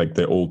up at like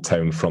the old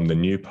town from the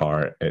new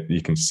part,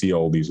 you can see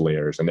all these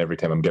layers. And every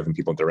time I'm giving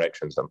people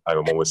directions,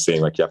 I'm always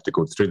saying like you have to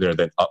go through there,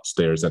 then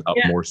upstairs and up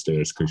more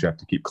stairs, because you have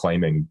to keep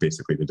climbing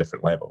basically the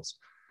different levels.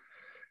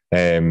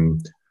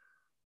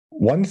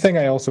 One thing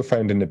I also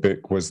found in the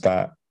book was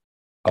that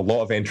a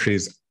lot of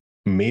entries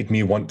made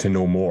me want to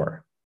know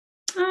more.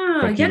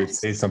 Like you would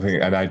say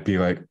something and I'd be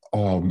like,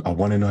 oh, I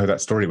want to know how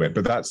that story went.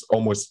 But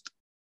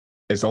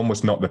it's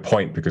almost not the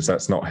point, because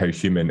that's not how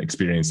human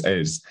experience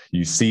is.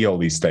 You see all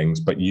these things,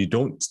 but you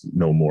don't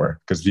know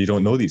more because you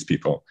don't know these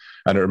people.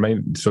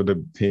 And so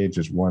the page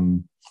is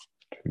 1,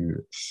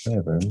 2,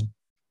 7.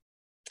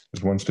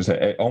 There's one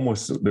specific. It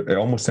almost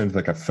sounded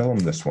like a film.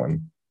 This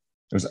one.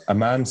 It was a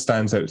man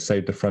stands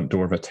outside the front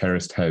door of a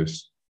terraced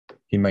house.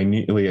 He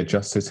minutely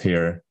adjusts his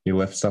hair. He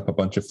lifts up a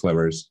bunch of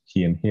flowers.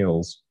 He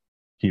inhales.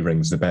 He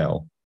rings the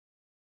bell.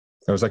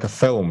 It was like a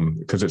film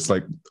because it's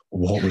like,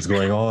 what was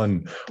going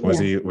on?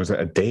 Was it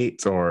a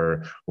date,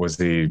 or was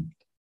he,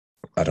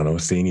 I don't know,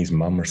 seeing his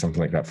mum or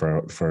something like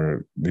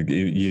that?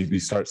 You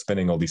start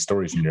spinning all these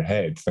stories in your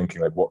head,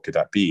 thinking like, what could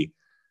that be?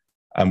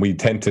 And we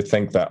tend to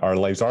think that our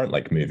lives aren't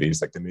like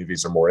movies, like the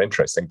movies are more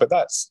interesting. But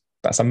that's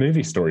a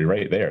movie story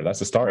right there. That's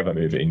the start of a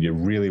movie, and you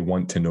really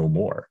want to know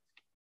more.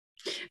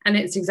 And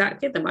it's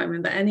exactly the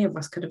moment that any of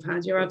us could have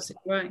had. You're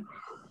absolutely right.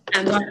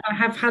 And I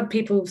have had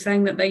people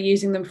saying that they're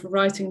using them for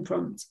writing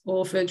prompts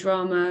or for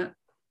drama,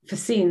 for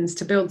scenes,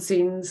 to build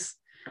scenes,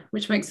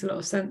 which makes a lot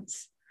of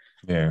sense.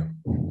 Yeah.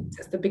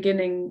 It's the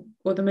beginning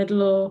or the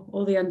middle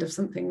or the end of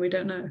something. We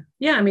don't know.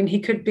 Yeah, I mean, he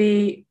could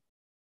be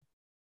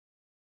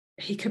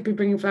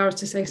bringing flowers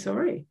to say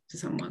sorry to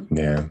someone.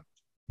 Yeah.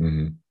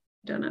 Mm-hmm.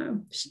 I don't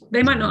know.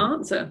 They might not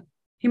answer.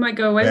 He might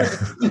go away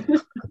with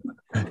it.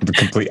 The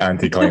complete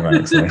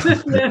anticlimax.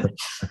 Yeah.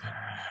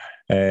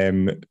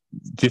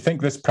 Do you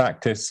think this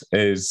practice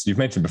is, you've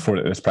mentioned before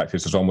that this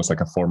practice is almost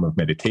like a form of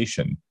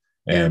meditation,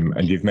 and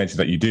you've mentioned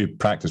that you do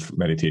practice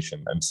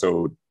meditation, and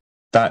so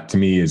that to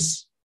me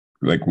is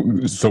like,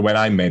 so when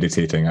I'm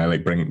meditating, I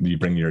like you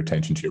bring your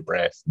attention to your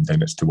breath, and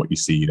then it's to what you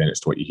see, then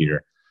it's to what you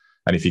hear,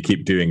 and if you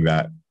keep doing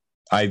that,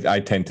 I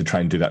tend to try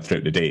and do that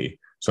throughout the day.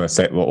 So I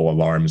set little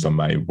alarms on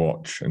my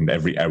watch, and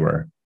every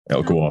hour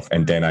it'll go off,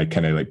 and then I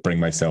kind of like bring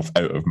myself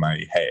out of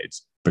my head,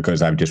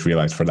 because I've just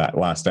realized for that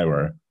last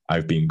hour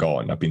I've been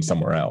gone, I've been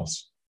somewhere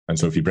else. And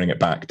so if you bring it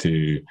back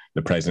to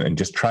the present and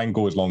just try and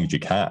go as long as you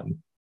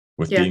can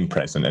with being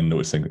present and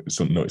noticing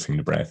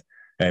the breath.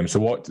 So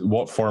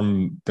what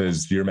form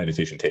does your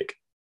meditation take?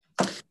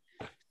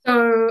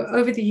 So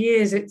over the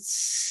years,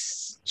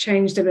 it's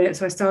changed a bit.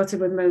 So I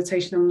started with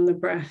meditation on the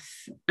breath,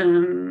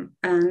 and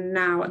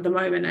now at the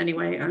moment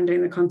anyway, I'm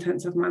doing the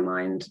contents of my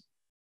mind,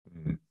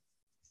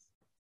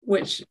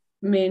 which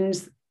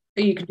means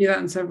you can do that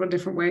in several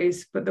different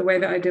ways. But the way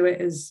that I do it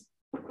is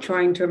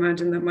trying to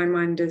imagine that my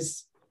mind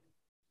is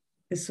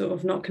sort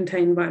of not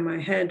contained by my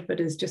head, but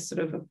is just sort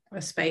of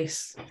a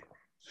space.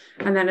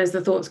 And then as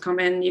the thoughts come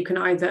in, you can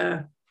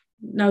either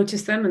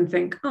notice them and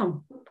think,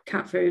 oh,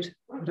 cat food,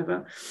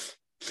 whatever.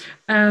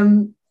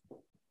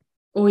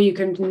 Or you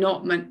can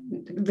not,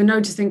 the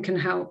noticing can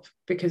help,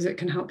 because it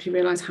can help you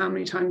realize how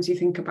many times you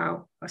think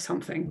about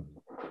something.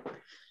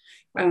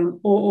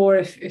 Or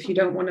if you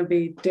don't want to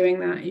be doing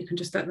that, you can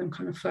just let them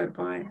kind of float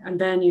by,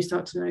 and then you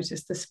start to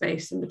notice the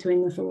space in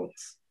between the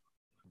thoughts,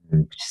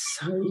 which is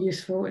so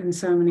useful in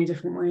so many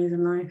different ways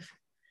in life.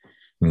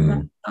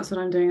 That's what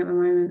I'm doing at the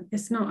moment.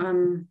 It's not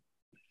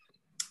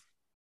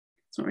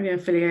really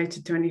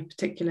affiliated to any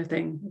particular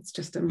thing. It's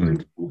just a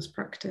mindfulness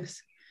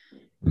practice,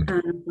 and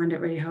I find it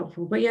really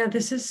helpful. But yeah,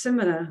 this is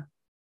similar.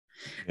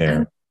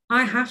 And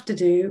I have to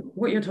do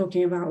what you're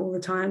talking about all the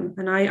time,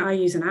 and I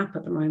use an app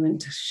at the moment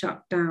to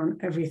shut down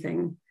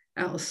everything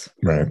else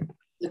that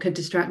could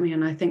distract me.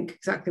 And I think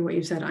exactly what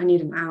you said. I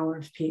need an hour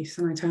of peace,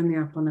 and I turn the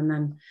app on, and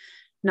then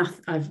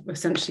I've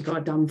essentially got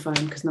a dumb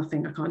phone, because I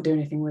can't do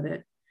anything with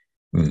it.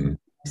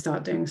 I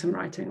start doing some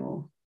writing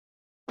or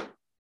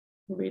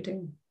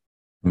reading.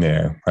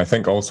 Yeah, I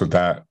think also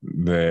that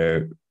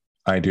the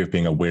idea of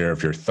being aware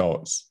of your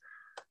thoughts,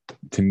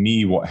 to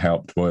me, what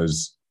helped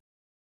was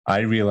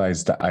I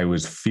realized that I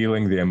was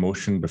feeling the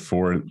emotion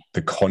before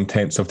the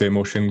contents of the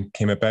emotion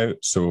came about.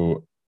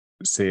 So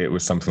say it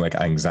was something like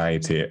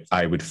anxiety,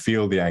 I would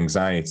feel the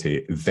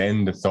anxiety,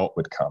 then the thought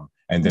would come,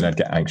 and then I'd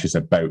get anxious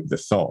about the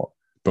thought.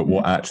 But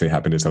what actually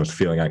happened is I was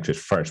feeling anxious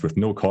first with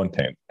no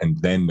content, and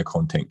then the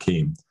content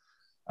came.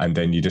 And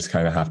then you just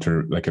kind of have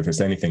to, like, if it's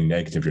anything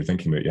negative you're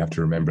thinking about, you have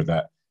to remember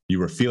that you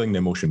were feeling the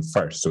emotion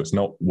first. So it's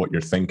not what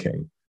you're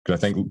thinking. Because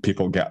I think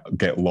people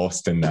get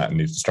lost in that, and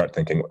they start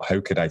thinking, how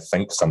could I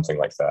think something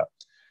like that?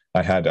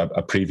 I had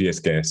a previous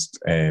guest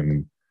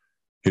who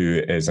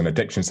is an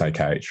addiction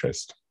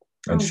psychiatrist.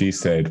 And she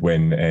said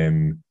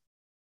when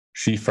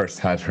she first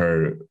had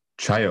her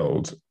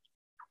child,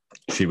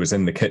 she was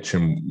in the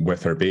kitchen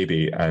with her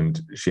baby, and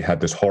she had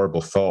this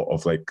horrible thought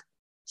of like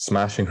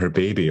smashing her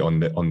baby on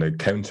the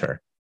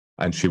counter.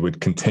 And she would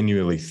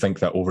continually think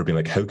that over, being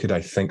like, how could I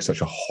think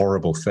such a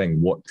horrible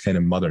thing? What kind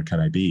of mother can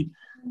I be?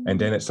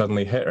 And then it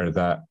suddenly hit her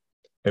that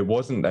it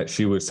wasn't that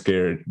she was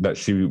scared that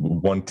she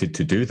wanted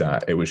to do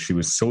that. It was she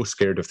was so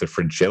scared of the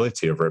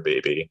fragility of her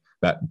baby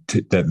that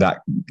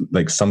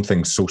like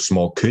something so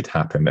small could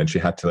happen, and she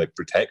had to like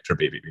protect her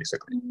baby,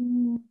 basically.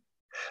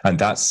 And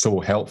that's so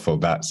helpful,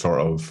 that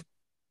sort of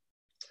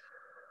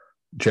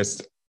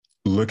just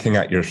looking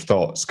at your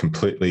thoughts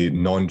completely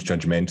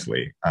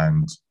non-judgmentally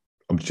and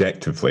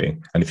objectively.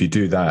 And if you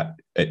do that,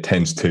 it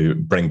tends to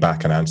bring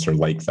back an answer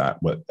like that.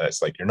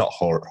 It's like, you're not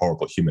a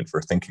horrible human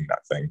for thinking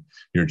that thing.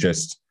 You're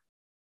just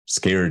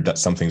scared that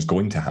something's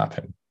going to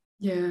happen.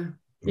 Yeah.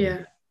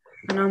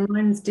 And our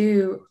minds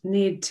do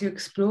need to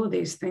explore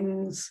these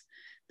things,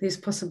 these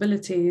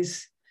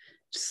possibilities.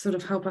 sort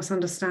of help us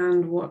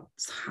understand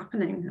what's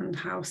happening and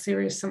how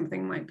serious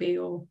something might be.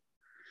 Or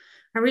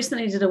I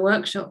recently did a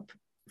workshop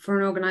for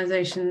an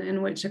organization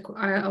in which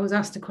I was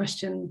asked a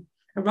question.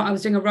 I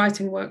was doing a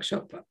writing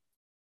workshop,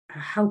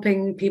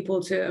 helping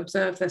people to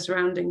observe their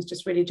surroundings,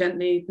 just really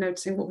gently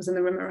noticing what was in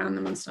the room around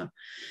them and stuff.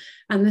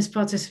 And this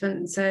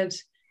participant said,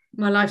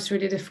 my life's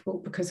really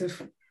difficult because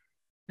of,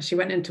 she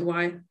went into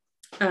why.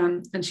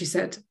 And she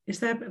said, is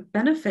there a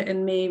benefit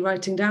in me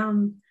writing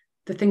down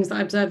the things that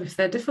I observe if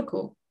they're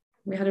difficult?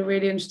 We had a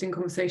really interesting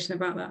conversation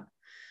about that.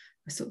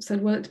 I sort of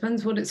said, well, it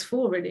depends what it's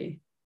for, really.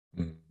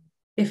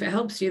 If it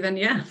helps you, then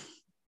yeah.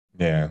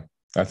 Yeah.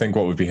 I think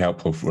what would be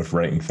helpful with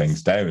writing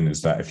things down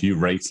is that if you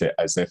write it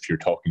as if you're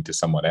talking to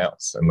someone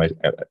else and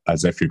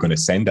as if you're going to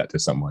send that to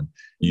someone,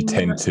 you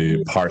tend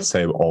to parse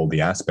out all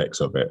the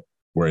aspects of it.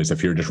 Whereas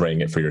if you're just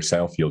writing it for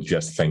yourself, you'll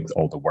just think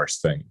all the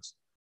worst things.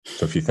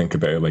 So if you think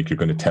about it like you're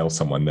going to tell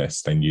someone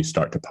this, then you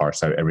start to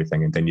parse out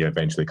everything, and then you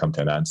eventually come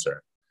to an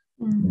answer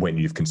when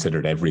you've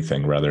considered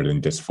everything rather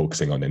than just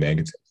focusing on the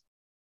negative.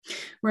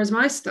 Whereas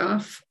my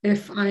stuff,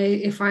 if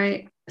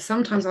I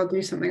sometimes I'll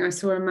do something. I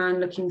saw a man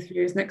looking through,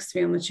 he was next to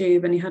me on the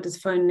tube, and he had his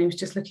phone and he was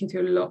just looking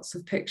through lots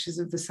of pictures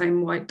of the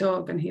same white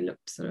dog, and he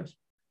looked sort of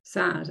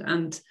sad.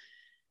 And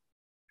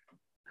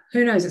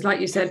who knows, it's like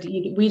you said,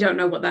 we don't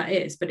know what that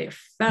is, but it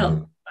felt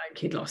like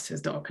he'd lost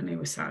his dog and he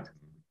was sad.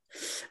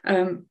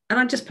 And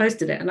I just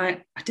posted it, and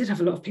I did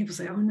have a lot of people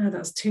say, oh no,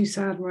 that's too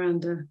sad,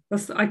 Miranda.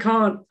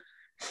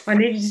 I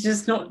need you to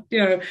just not,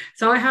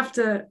 so I have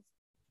to,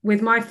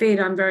 with my feed,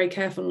 I'm very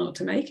careful not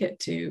to make it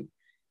too.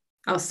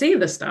 I'll see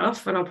the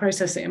stuff and I'll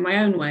process it in my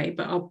own way,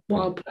 but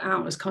what I'll put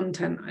out as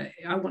content,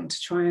 I want to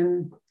try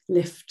and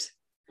lift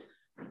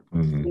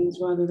things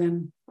rather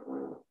than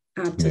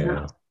add to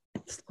that.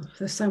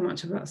 There's so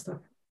much of that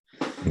stuff.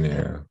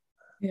 Yeah.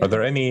 Are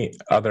there any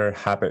other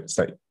habits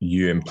that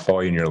you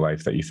employ in your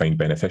life that you find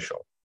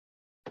beneficial?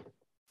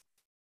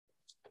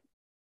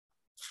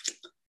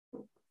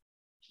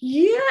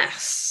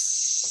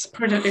 Yes,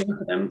 probably don't do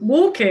enough of them.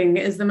 Walking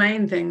is the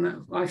main thing that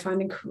I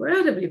find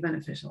incredibly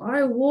beneficial.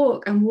 I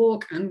walk and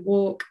walk and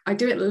walk. I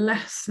do it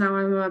less now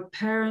I'm a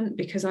parent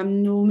because I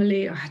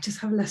just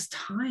have less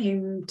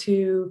time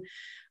to,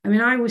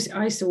 I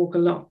used to walk a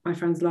lot. My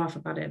friends laugh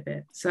about it a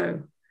bit.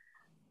 So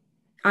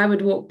I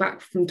would walk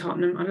back from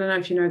Tottenham. I don't know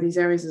if you know these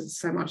areas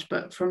so much,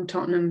 but from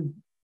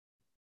Tottenham,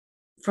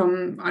 I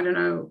don't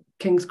know, not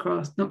King's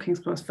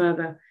Cross,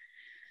 further.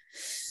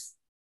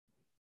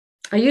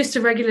 I used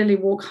to regularly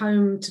walk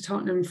home to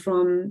Tottenham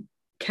from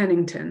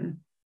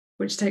Kennington,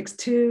 which takes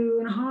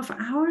 2.5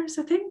 hours,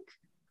 I think.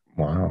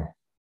 Wow.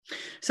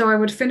 So I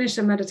would finish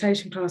a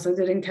meditation class I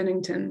did in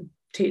Kennington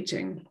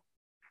teaching,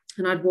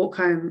 and I'd walk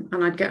home,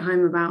 and I'd get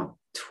home about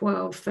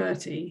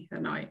 12:30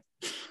 at night.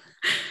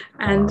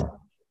 And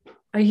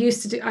I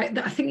used to do,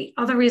 I think the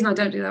other reason I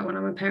don't do that when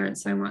I'm a parent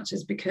so much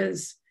is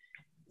because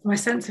my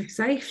sense of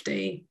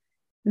safety,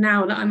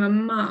 now that I'm a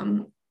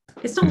mum,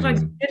 it's not that I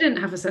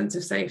didn't have a sense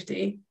of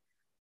safety,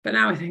 but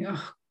now I think,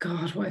 oh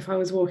God, what if I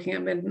was walking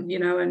at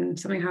midnight, and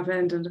something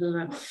happened,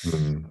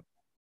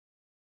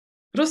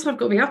 But also I've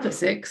got to be up at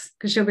 6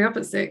 because she'll be up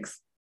at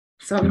 6.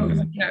 So I'm not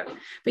going to,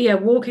 But yeah,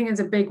 walking is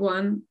a big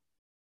one.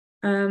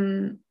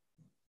 And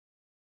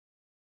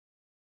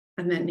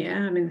then,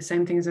 the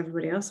same thing as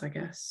everybody else, I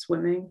guess.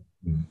 Swimming,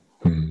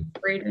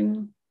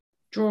 reading,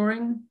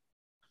 drawing.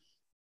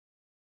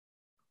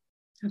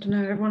 I don't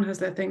know, everyone has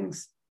their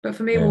things. But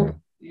for me,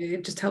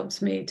 it just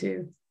helps me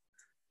to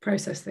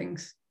process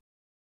things.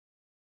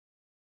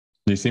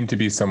 You seem to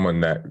be someone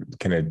that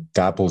kind of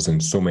dabbles in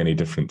so many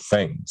different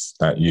things,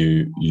 that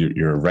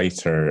you're a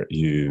writer,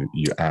 you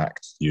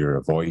act, you're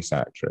a voice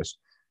actress.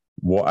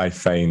 What I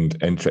find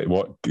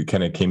what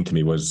kind of came to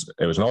me was,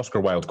 it was an Oscar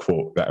Wilde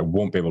quote that I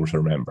won't be able to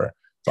remember,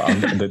 but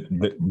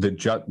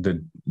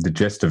the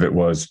gist of it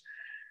was,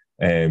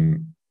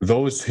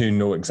 those who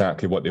know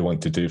exactly what they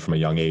want to do from a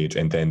young age,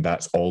 and then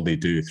that's all they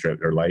do throughout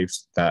their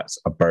lives, that's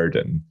a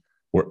burden.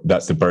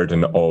 That's the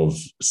burden of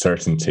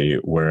certainty.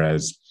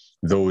 Whereas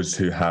those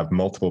who have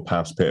multiple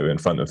paths put out in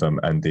front of them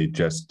and they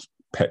just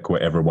pick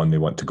whatever one they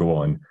want to go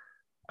on,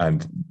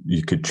 and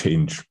you could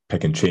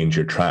pick and change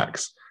your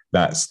tracks.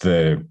 That's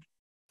the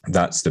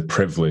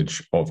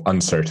privilege of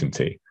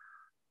uncertainty.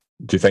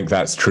 Do you think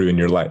that's true in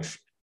your life?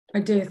 I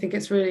do. I think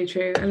it's really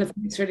true. And I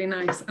think it's really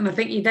nice. And I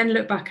think you then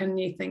look back and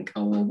you think,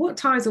 oh, well, what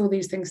ties all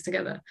these things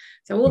together?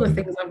 So all the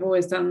things I've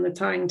always done, the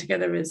tying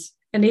together is,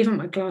 and even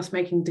my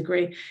glassmaking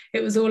degree,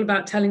 it was all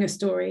about telling a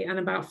story and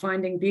about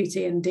finding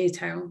beauty in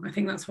detail. I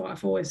think that's what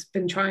I've always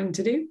been trying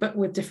to do, but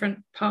with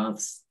different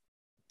paths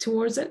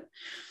towards it.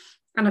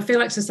 And I feel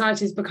like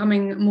society is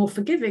becoming more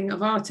forgiving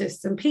of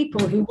artists and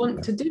people who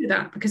want to do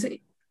that, because I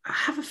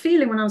have a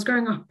feeling when I was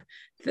growing up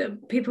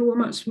that people were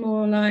much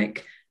more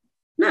like,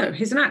 no,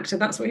 he's an actor,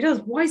 that's what he does.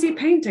 Why is he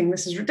painting?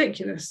 This is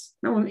ridiculous.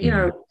 No one,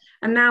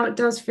 and now it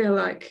does feel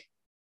like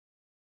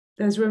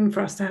there's room for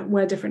us to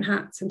wear different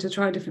hats and to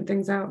try different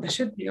things out. There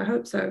should be, I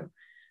hope so.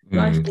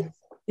 Life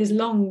is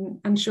long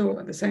and short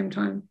at the same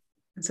time.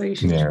 And so you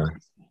should try.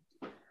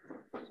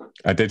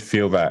 I did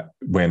feel that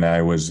when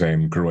I was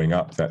growing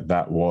up,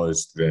 that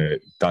was the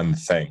done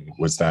thing,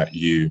 was that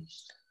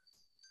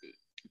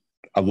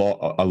a lot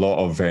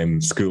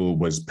of school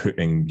was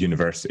putting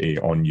university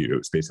on you. It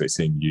was basically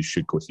saying you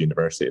should go to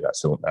university.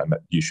 And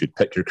that you should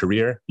pick your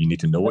career. You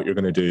need to know what you're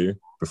going to do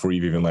before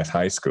you've even left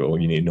high school.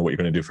 You need to know what you're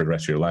going to do for the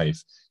rest of your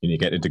life. You need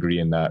to get a degree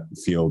in that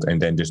field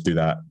and then just do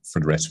that for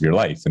the rest of your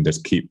life and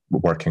just keep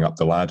working up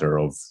the ladder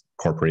of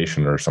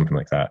corporation or something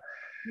like that.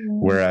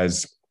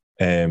 Whereas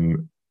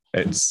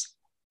it's,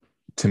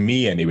 to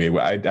me anyway,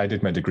 I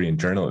did my degree in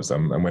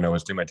journalism, and when I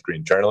was doing my degree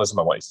in journalism,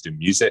 I wanted to do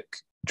music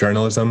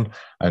journalism,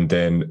 and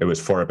then it was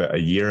for about a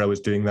year I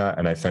was doing that,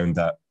 and I found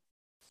that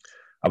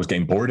I was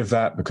getting bored of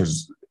that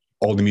because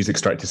all the music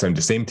started to sound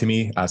the same to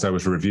me as I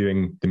was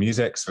reviewing the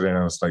music. So then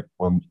I was like,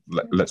 well,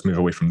 let's move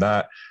away from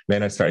that.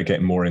 Then I started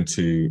getting more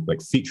into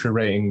like feature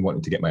writing,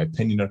 wanting to get my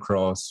opinion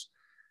across.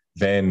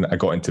 Then I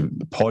got into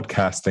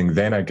podcasting.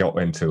 Then I got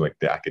into like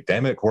the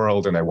academic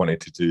world, and I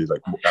wanted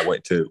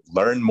to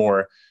learn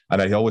more.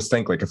 And I always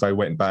think like if I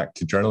went back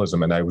to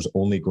journalism and I was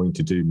only going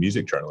to do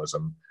music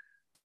journalism,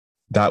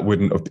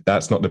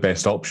 that's not the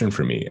best option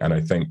for me. And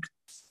I think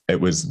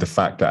it was the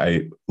fact that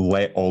I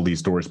let all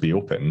these doors be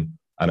open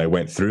and I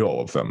went through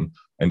all of them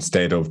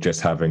instead of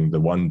just having the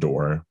one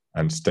door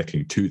and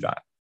sticking to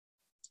that.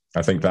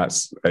 I think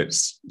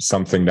it's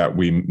something that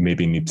we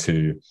maybe need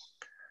to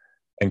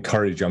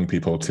encourage young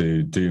people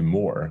to do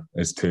more,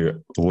 is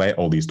to let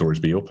all these doors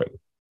be open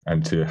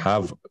and to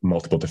have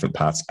multiple different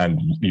paths. And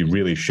you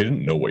really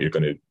shouldn't know what you're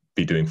going to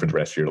be doing for the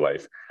rest of your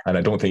life. And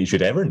I don't think you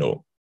should ever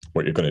know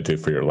what you're going to do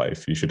for your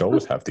life. You should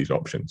always have these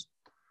options.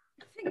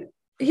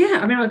 Yeah,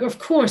 I mean, like, of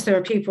course, there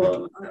are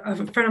people. A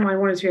friend of mine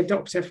wanted to be a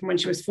doctor from when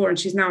she was 4, and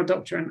she's now a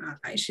doctor,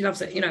 and she loves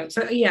it. You know,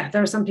 so yeah,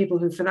 there are some people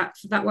who for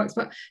that works.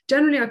 But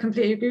generally, I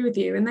completely agree with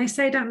you. And they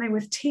say, don't they,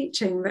 with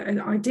teaching, that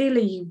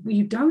ideally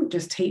you don't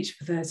just teach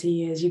for 30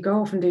 years. You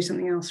go off and do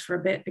something else for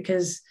a bit,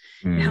 because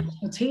it helps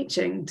for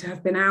teaching to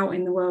have been out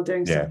in the world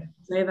doing stuff.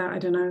 Say that, I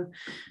don't know.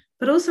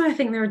 But also, I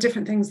think there are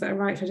different things that are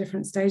right for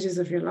different stages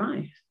of your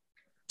life.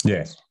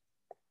 Yes.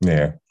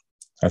 Yeah.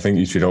 I think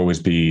you should always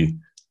be.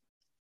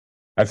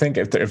 I think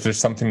if there's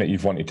something that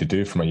you've wanted to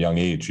do from a young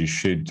age, you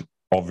should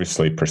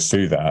obviously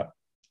pursue that,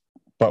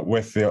 but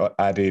with the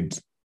added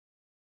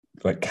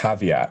like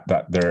caveat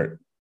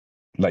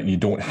that you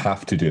don't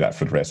have to do that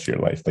for the rest of your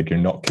life. Like, you're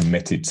not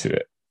committed to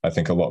it. I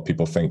think a lot of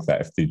people think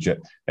that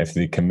if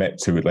they commit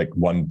to it, like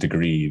one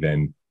degree,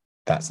 then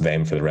that's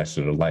them for the rest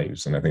of their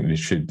lives. And I think they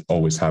should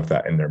always have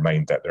that in their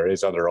mind, that there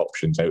is other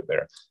options out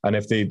there. And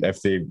if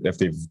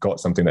they've got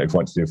something that they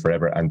want to do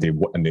forever and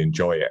they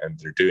enjoy it and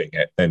they're doing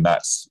it, then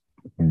that's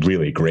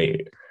really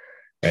great.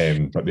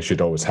 But they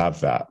should always have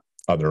that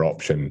other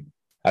option.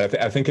 And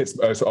I think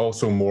it's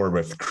also more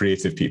with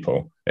creative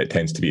people. It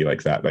tends to be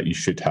like that you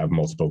should have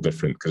multiple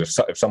different, because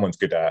if someone's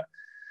good at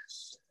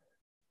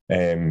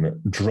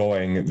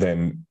drawing,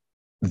 then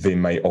they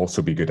might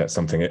also be good at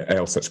something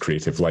else that's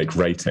creative, like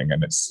writing.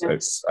 And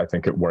I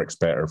think it works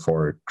better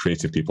for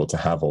creative people to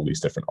have all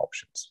these different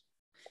options.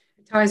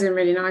 Ties in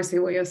really nicely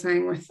what you're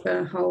saying with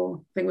the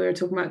whole thing we were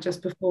talking about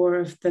just before,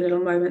 of the little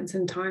moments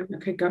in time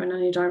that could go in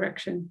any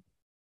direction.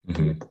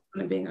 Kind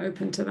of being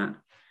open to that.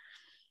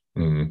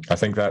 I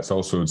think that's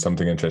also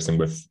something interesting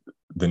with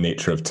the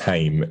nature of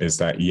time, is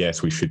that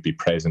yes, we should be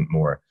present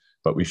more,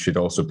 but we should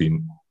also be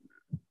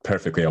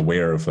perfectly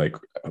aware of like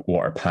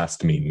what our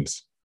past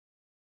means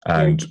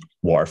and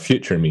what our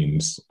future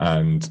means.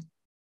 And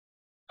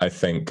I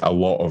think a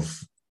lot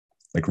of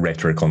like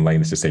rhetoric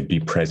online is to say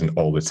be present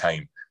all the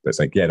time. It's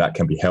like, yeah, that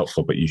can be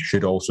helpful, but you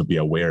should also be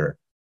aware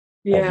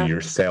of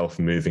yourself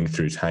moving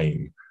through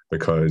time,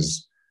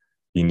 because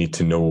you need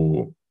to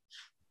know,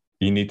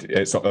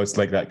 it's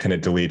like that kind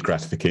of delayed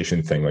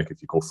gratification thing. Like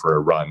if you go for a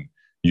run,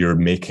 you're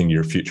making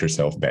your future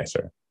self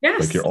better. Yes.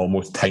 Like you're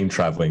almost time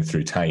traveling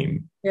through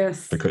time.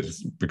 Yes.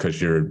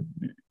 Because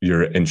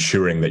you're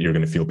ensuring that you're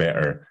going to feel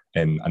better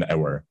in an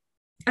hour.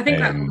 I think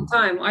that all the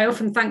time. I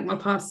often thank my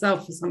past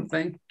self for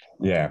something.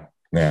 Yeah.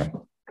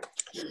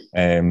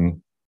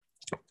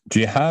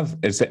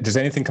 Does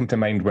anything come to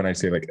mind when I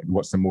say like,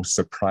 what's the most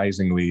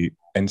surprisingly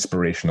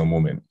inspirational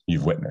moment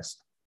you've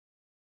witnessed?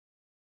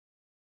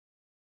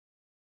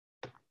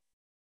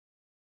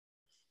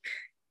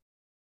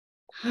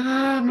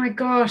 Oh my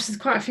gosh, there's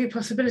quite a few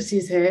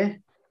possibilities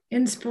here.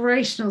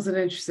 Inspirational is an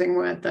interesting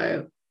word,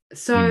 though.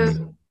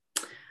 So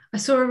I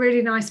saw a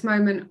really nice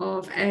moment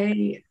of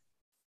these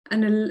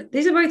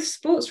are both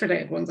sports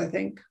related ones, I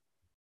think.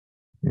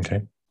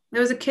 Okay.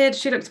 There was a kid,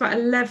 she looked about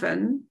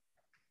 11.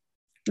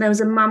 There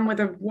was a mum with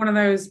one of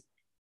those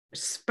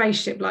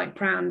spaceship-like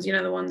prams, you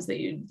know, the ones that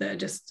are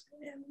just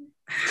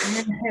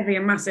heavy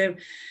and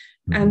massive.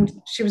 And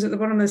she was at the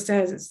bottom of the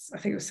stairs. I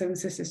think it was Seven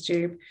Sisters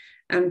Tube,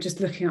 and just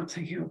looking up,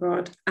 thinking, "Oh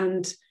God!"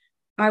 And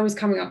I was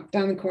coming up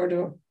down the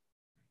corridor,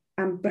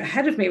 but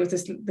ahead of me was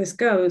this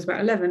girl who was about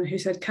 11 who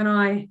said, "Can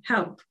I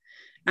help?"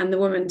 And the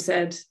woman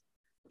said,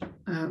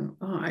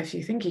 If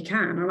you think you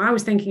can. And I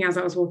was thinking as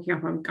I was walking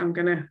up, I'm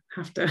going to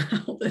have to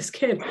help this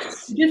kid.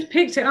 He just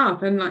picked it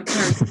up and like,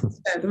 yeah,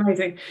 it's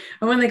amazing.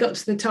 And when they got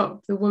to the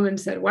top, the woman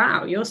said,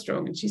 wow, you're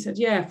strong. And she said,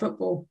 yeah,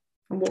 football,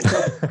 and walked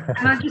off.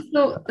 And I just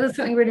thought there was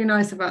something really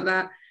nice about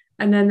that.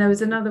 And then there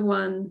was another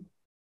one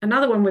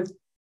with,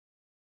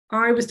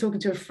 I was talking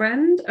to a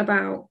friend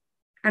about,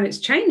 and it's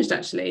changed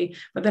actually,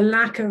 but the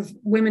lack of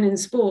women in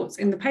sports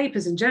in the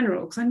papers in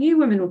general, because I knew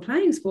women were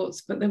playing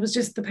sports, but there was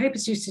just, the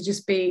papers used to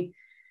just be,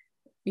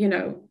 we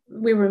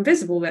were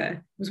invisible there.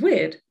 It was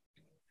weird.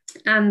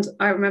 And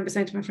I remember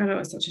saying to my friend, oh,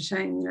 it's such a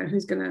shame,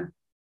 who's going to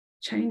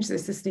change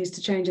this? This needs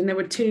to change. And there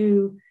were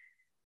two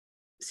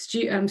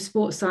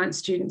sports science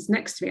students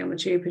next to me on the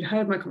tube who'd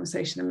heard my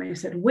conversation and they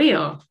said, we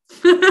are.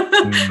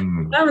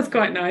 That was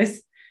quite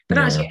nice. But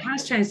actually, it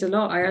has changed a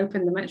lot. I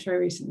opened the Metro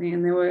recently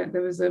and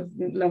there was a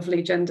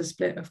lovely gender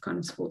split of kind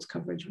of sports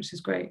coverage, which is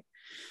great.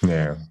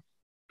 Yeah.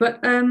 But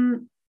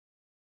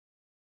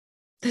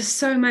there's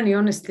so many,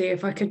 honestly,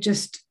 if I could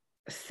just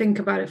think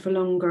about it for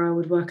longer, I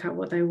would work out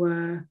what they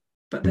were.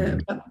 But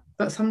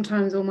but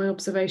sometimes all my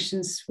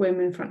observations swim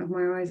in front of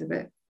my eyes a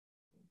bit.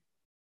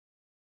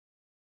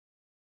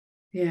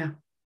 Yeah.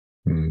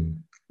 It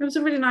was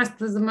a really nice,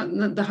 there's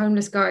the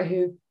homeless guy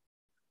who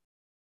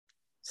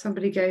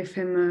somebody gave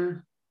him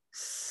a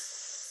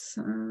sandwich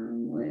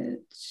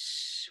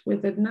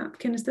with a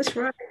napkin. Is this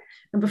right?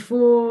 And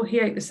before he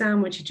ate the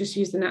sandwich, he just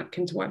used the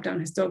napkin to wipe down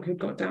his dog who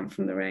got damp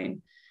from the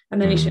rain. And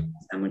then he shared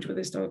the sandwich with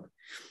his dog.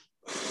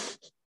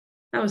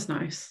 That was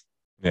nice.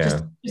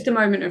 Yeah. Just a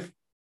moment of,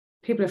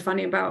 people are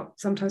funny about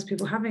sometimes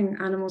people having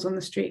animals on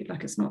the street,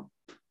 like it's not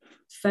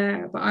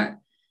fair. But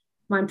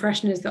my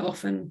impression is that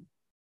often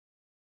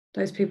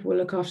those people will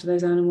look after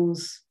those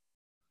animals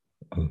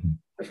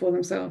before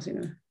themselves,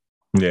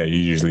 Yeah, you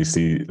usually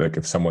see, like,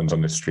 if someone's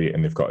on the street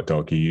and they've got a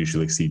dog, you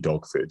usually see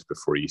dog food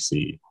before you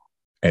see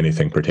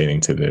anything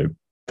pertaining to the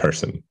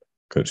person,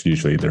 because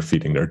usually they're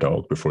feeding their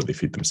dog before they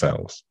feed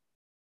themselves.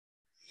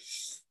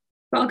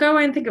 But I'll go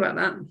away and think about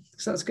that.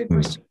 So that's a good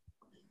question.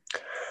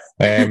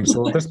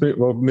 So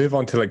we'll move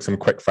on to like some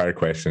quick fire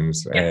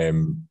questions. Yes.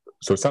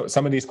 So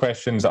some of these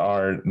questions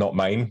are not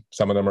mine.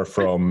 Some of them are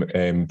from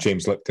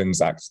James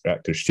Lipton's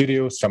Actors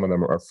Studio. Some of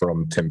them are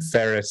from Tim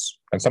Ferriss,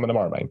 and some of them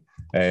are mine.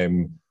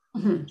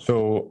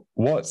 So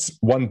what's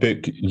one book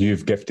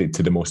you've gifted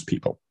to the most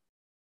people?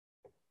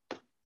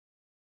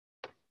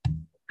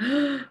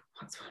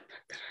 What's one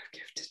book that I've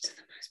gifted to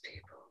the most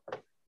people?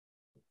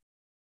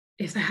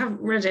 If they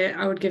haven't read it,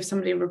 I would give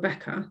somebody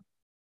Rebecca.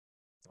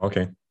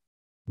 Okay.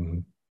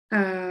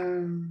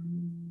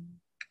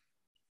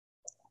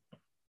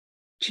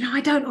 Do you know,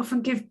 I don't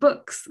often give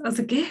books as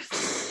a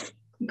gift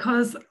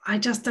because I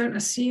just don't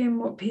assume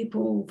what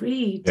people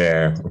read.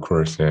 Yeah, of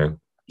course, yeah.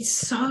 It's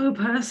so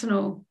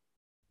personal.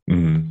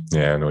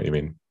 Yeah, I know what you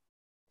mean.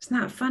 Isn't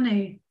that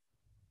funny?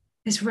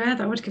 It's rare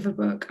that I would give a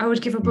book. I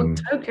would give a book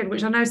token,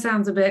 which I know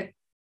sounds a bit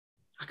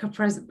like a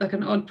present, like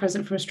an odd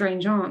present for a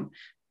strange aunt.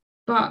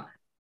 But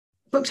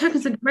book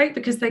tokens are great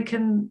because they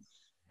can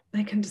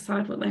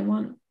decide what they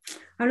want.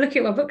 I'm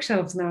looking at my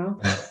bookshelves now.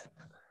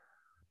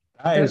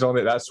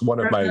 That's one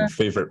of my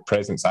favorite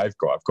presents I've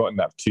got. I've gotten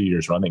that 2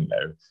 years running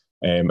now.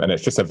 And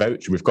it's just a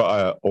voucher. We've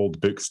got an old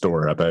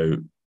bookstore about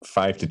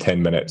 5 to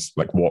 10 minutes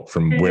like walk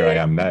from where I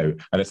am now,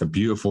 and it's a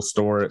beautiful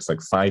store. It's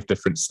like 5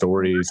 different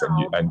stories,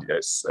 and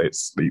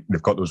it's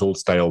they've got those old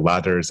style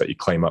ladders that you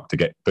climb up to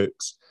get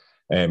books.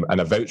 And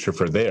a voucher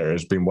for there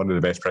has been one of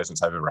the best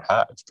presents I've ever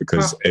had,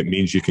 because it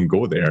means you can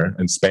go there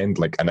and spend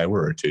like an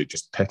hour or two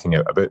just picking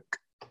out a book.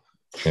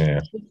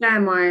 Yeah,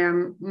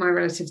 my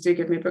relatives do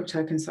give me book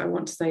tokens, so I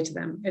want to say to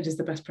them, it is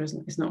the best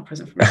present. It's not a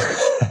present for me.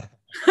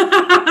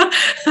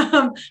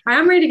 I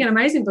am reading an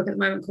amazing book at the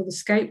moment called The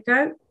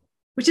Scapegoat,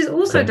 which is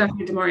also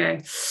Daphne du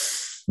Maurier.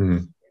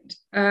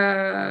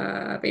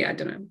 But yeah, I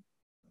don't know.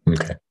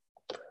 Okay.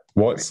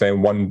 What's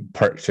one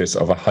purchase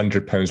of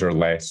 £100 or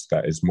less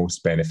that has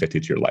most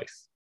benefited your life?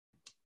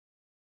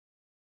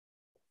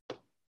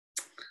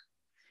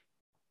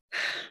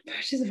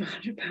 Purchase of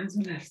 £100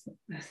 or less that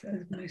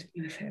has most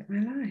benefited my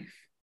life.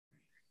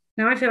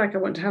 Now I feel like I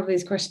want to have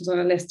these questions on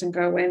a list and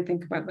go away and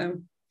think about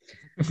them.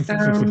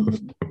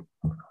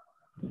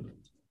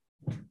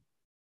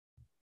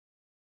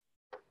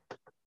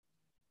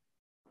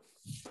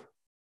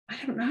 I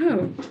don't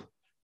know.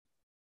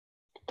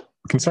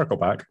 We can circle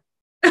back.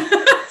 I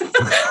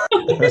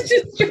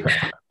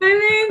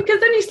mean, because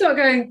then you start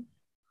going,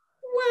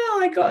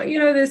 well, I got,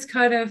 this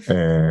kind of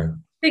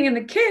thing in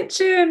the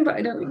kitchen, but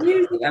I don't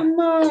use it that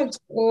much,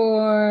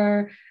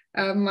 or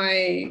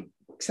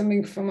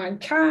something for my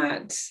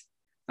cat.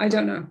 I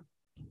don't know.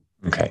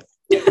 Okay.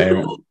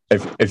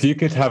 If you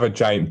could have a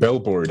giant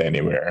billboard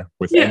anywhere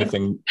with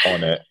anything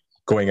on it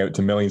going out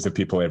to millions of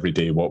people every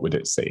day, what would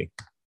it say?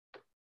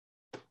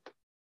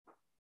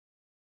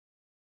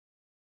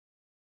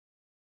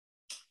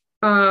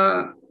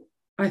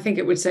 I think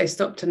it would say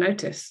stop to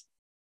notice.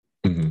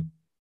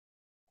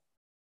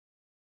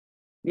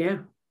 Yeah.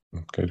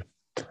 Good.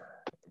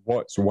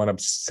 What's one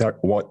absurd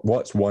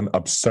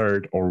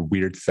or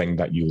weird thing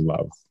that you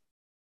love?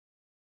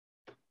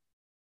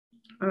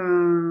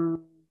 I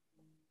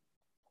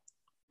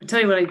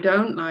tell you what I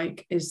don't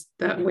like is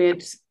that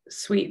weird,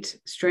 sweet,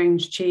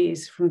 strange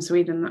cheese from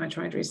Sweden that I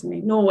tried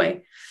recently.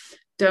 Norway,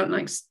 don't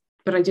like,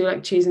 but I do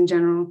like cheese in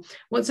general.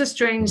 What's a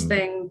strange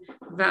thing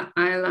that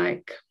I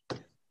like?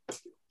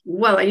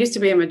 Well, I used to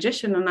be a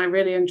magician and I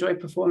really enjoy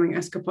performing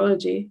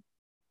escapology.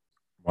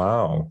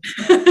 Wow.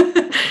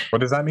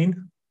 What does that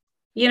mean?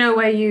 You know,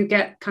 where you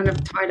get kind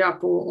of tied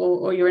up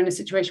or you're in a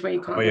situation where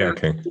you can't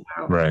get Okay.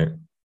 out. Right.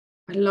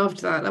 I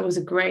loved that.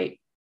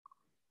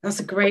 That's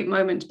a great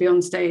moment to be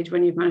on stage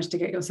when you've managed to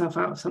get yourself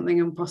out of something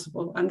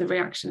impossible. And the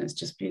reaction is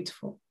just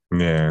beautiful.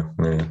 Yeah.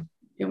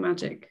 Your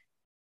magic.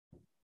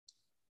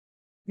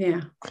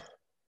 Yeah.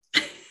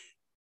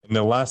 In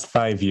the last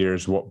 5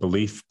 years, what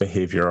belief,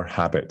 behavior, or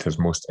habit has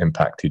most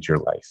impacted your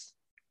life?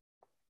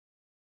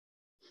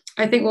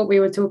 I think what we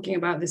were talking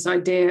about, this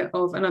idea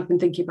of, and I've been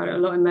thinking about it a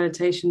lot in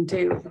meditation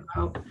too,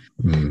 about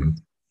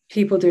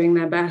people doing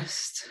their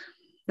best.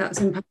 That's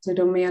impacted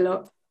on me a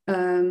lot.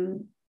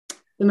 The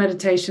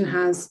meditation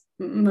has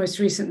most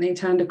recently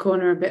turned a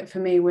corner a bit for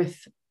me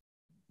with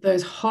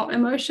those hot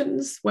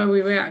emotions where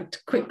we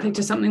react quickly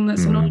to something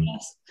that's annoying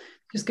us,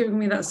 just giving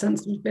me that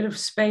sense of a bit of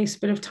space,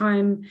 bit of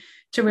time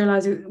to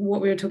realize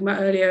what we were talking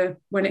about earlier,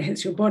 when it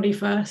hits your body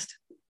first,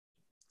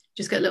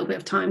 just get a little bit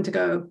of time to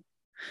go,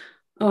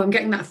 oh, I'm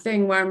getting that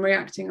thing where I'm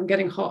reacting, I'm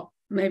getting hot,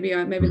 maybe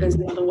there's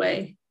another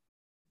way.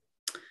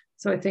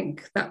 So I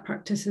think that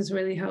practice has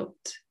really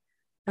helped.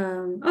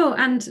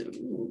 And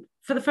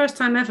for the first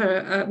time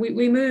ever,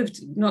 we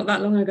moved not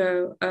that long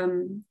ago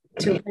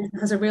to a place that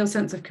has a real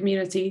sense of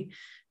community,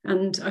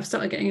 and I've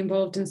started getting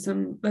involved in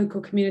some local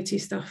community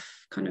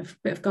stuff, kind of a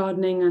bit of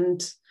gardening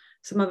and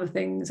some other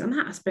things, and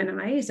that has been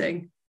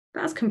amazing.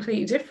 That's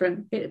completely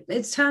different.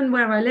 It's turned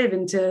where I live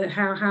into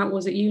how it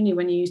was at uni,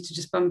 when you used to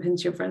just bump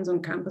into your friends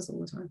on campus all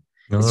the time.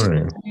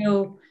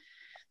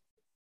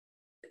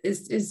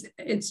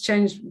 It's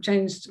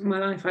changed my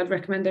life. I'd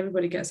recommend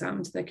everybody gets out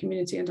into their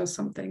community and does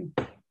something,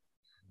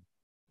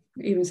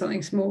 even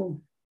something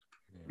small.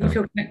 You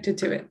feel connected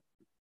to it.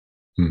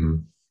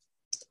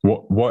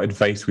 What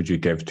advice would you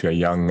give to a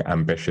young,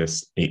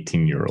 ambitious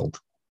 18-year-old?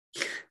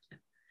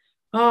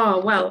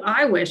 Oh, well,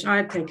 I wish I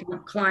had taken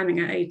up climbing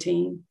at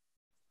 18.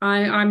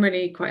 I'm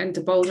really quite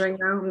into bouldering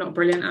now. I'm not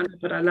brilliant at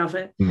it, but I love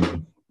it.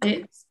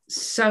 It's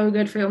so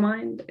good for your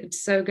mind.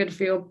 It's so good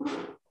for your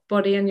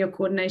body and your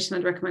coordination.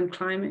 I'd recommend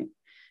climbing.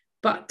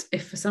 But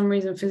if for some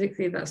reason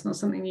physically that's not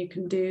something you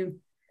can do,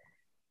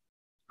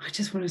 I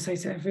just want to say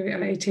to every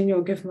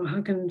 18-year-old, give them a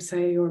hug and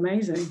say you're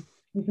amazing.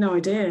 You've no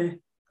idea.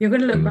 You're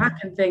going to look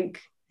back and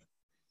think,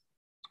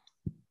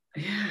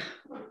 yeah,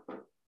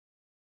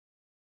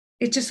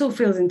 it just all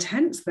feels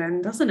intense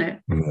then, doesn't it?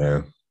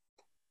 Yeah.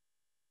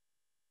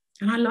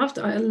 And I loved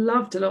a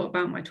lot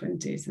about my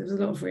 20s. There was a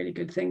lot of really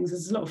good things.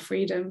 There's a lot of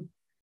freedom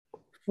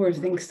before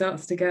everything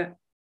starts to get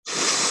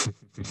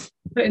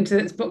put into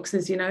its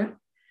boxes, you know?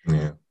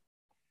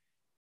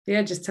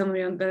 Yeah, just tell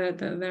me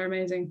they're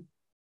amazing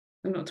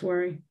and not to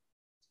worry.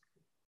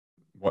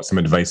 What's some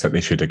advice that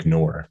they should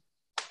ignore?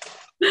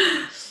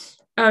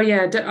 Oh,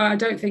 yeah. I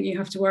don't think you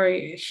have to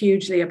worry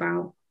hugely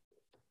about,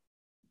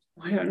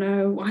 I don't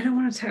know. I don't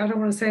want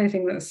to say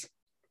anything that's,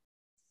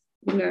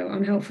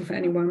 unhelpful for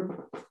anyone.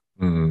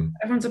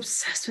 Everyone's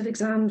obsessed with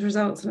exams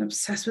results and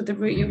obsessed with the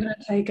route you're going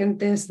to take and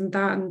this and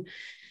that and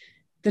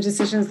the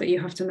decisions that you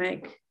have to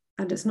make.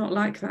 And it's not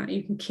like that.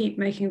 You can keep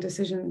making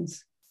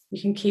decisions.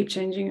 You can keep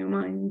changing your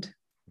mind.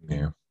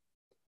 Yeah.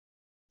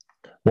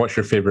 What's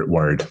your favorite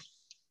word?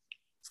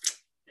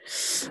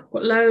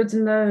 Got loads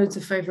and loads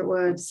of favorite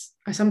words.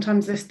 I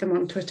sometimes list them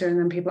on Twitter and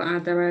then people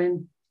add their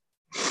own.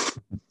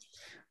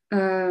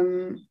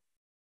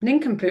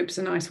 Nincompoop's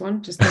a nice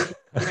one. Just I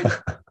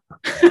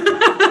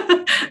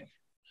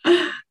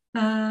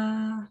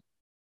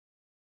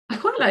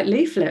quite like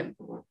leaflet.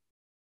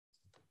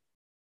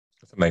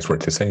 That's a nice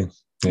word to say.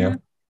 Yeah.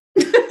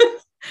 Do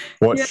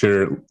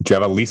you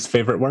have a least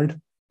favorite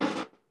word?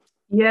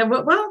 Yeah,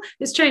 well,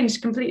 it's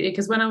changed completely,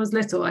 because when I was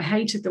little, I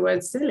hated the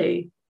word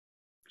silly,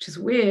 which is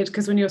weird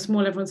because when you're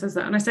small, everyone says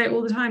that. And I say it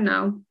all the time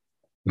now.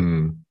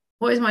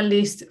 What is my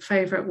least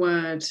favorite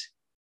word?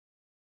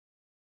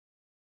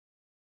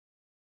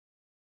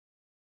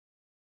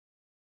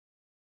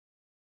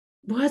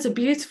 Words are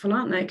beautiful,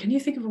 aren't they? Can you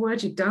think of a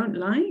word you don't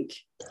like?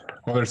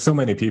 Well, there's so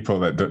many people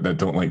that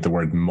don't like the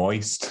word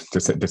moist.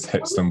 It just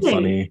hits them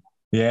funny.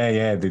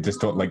 Yeah. They just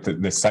don't like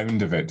the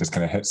sound of it. Just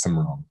kind of hits them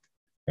wrong.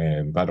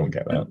 I don't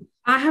get that.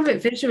 I have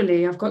it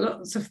visually. I've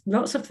got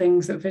lots of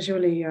things that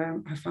visually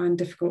I find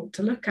difficult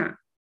to look at,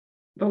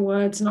 but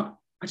words not.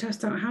 I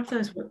just don't have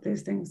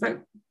these things. Like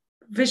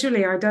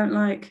visually, I don't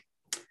like.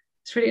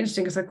 It's really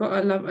interesting because I've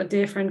got a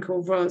dear friend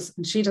called Roz,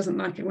 and she doesn't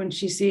like it when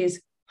she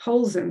sees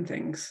holes in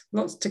things,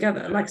 lots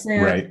together, like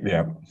say,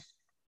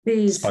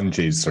 these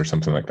sponges or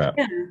something like that.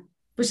 Yeah,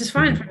 which is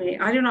fine for me.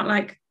 I do not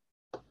like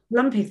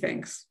lumpy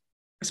things,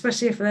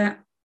 especially if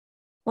they're.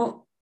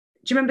 Well,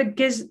 do you remember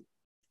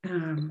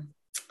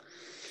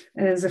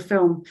there's a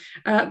film,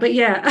 but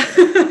yeah,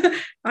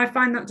 I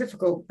find that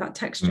difficult. That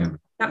texture.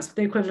 That's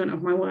the equivalent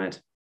of my word.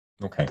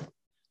 Okay.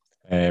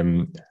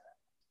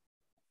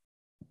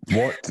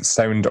 What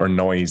sound or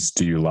noise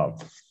do you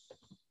love?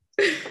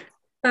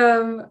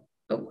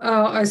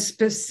 I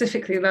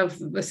specifically love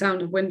the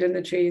sound of wind in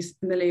the trees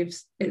and the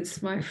leaves.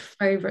 It's my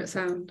favorite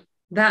sound.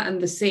 That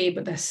and the sea,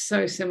 but they're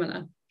so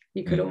similar.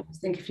 You could almost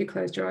think if you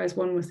closed your eyes,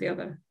 one was the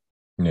other.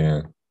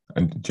 Yeah.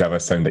 And do you have a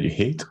sound that you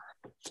hate?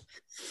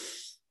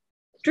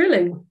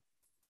 Drilling.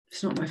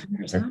 It's not my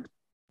favorite sound.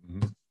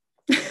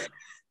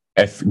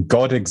 If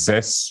God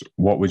exists,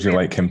 what would you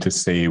like him to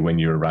say when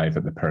you arrive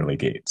at the pearly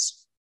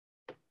gates?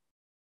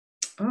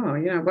 Oh,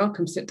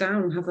 welcome. Sit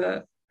down and have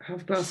a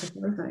glass of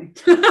rosé.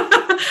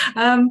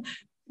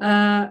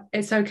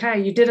 It's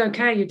okay. You did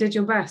okay. You did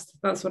your best.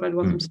 That's what I'd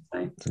want them to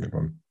say. That's a good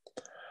one.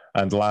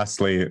 And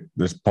lastly,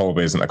 this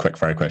probably isn't a quick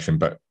fire question,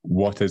 but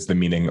what is the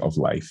meaning of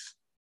life?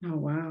 Oh,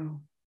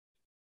 wow.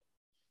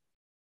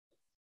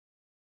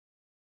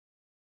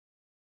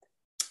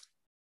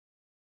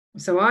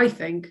 So I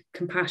think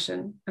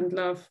compassion and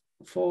love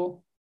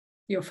for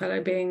your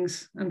fellow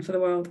beings and for the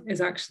world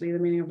is actually the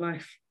meaning of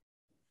life.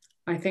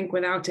 I think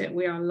without it,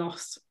 we are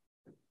lost.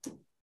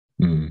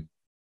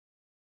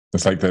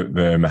 It's like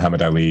the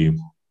Muhammad Ali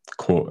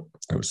quote.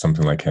 It was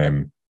something like,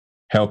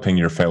 helping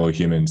your fellow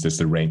humans is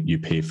the rent you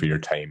pay for your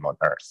time on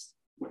Earth.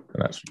 And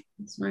that's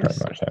nice.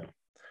 Pretty much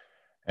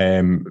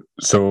it.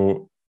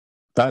 So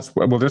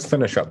we'll just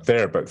finish up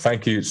there, but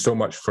thank you so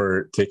much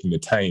for taking the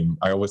time.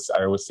 I always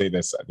say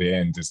this at the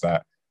end, is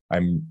that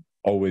I'm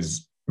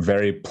always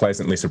very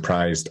pleasantly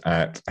surprised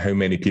at how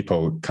many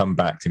people come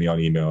back to me on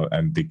email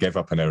and they give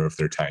up an hour of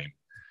their time.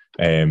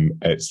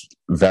 It's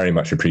very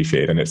much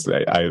appreciated, and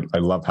I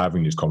love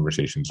having these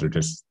conversations.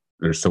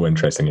 They're so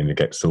interesting, and you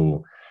get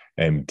so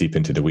deep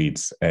into the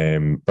weeds.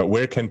 But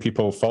where can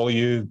people follow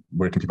you?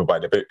 Where can people buy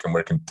the book, and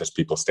where can just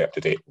people stay up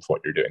to date with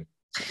what you're doing?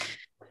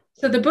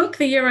 So the book,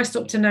 The Year I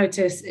Stopped to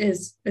Notice,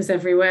 is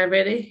everywhere,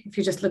 really. If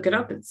you just look it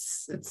up,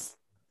 it's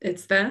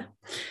there.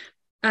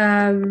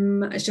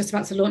 It's just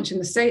about to launch in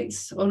the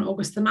States on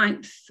August the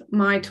 9th.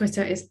 My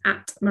Twitter is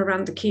at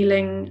Miranda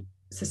Keeling.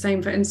 It's the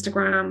same for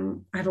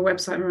Instagram. I have a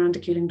website,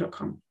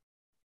 mirandakeeling.com.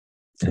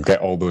 I'll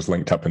get all those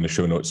linked up in the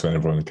show notes so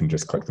everyone can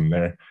just click them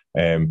there.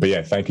 But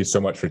yeah, thank you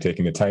so much for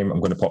taking the time. I'm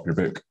going to pop your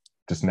book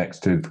just next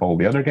to all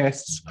the other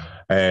guests.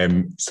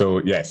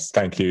 So yes,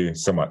 thank you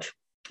so much.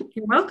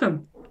 You're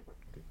welcome.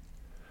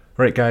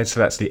 Right, guys, so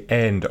that's the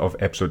end of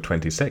episode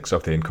 26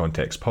 of the In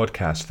Context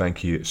podcast.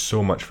 Thank you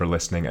so much for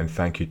listening, and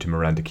thank you to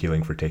Miranda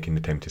Keeling for taking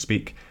the time to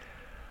speak.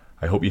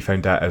 I hope you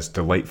found that as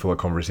delightful a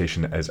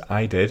conversation as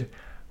I did.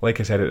 Like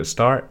I said at the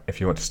start,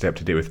 if you want to stay up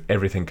to date with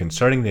everything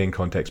concerning the In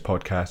Context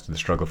podcast, the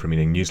Struggle for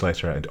Meaning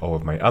newsletter, and all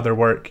of my other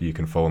work, you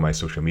can follow my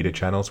social media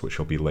channels, which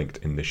will be linked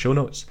in the show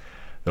notes.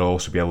 There'll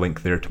also be a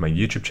link there to my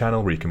YouTube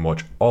channel where you can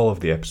watch all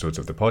of the episodes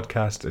of the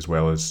podcast, as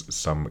well as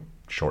some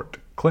short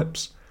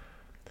clips.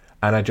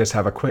 And I just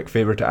have a quick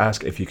favour to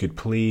ask: if you could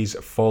please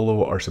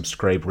follow or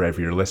subscribe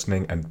wherever you're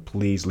listening, and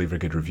please leave a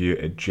good review.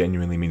 It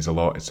genuinely means a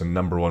lot. It's the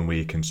number one way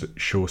you can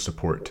show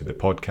support to the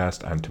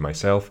podcast and to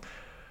myself.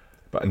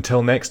 But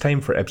until next time,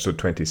 for episode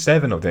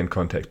 27 of the In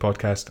Context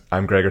podcast,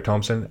 I'm Gregor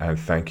Thompson, and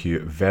thank you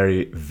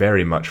very,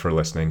 very much for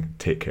listening.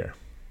 Take care.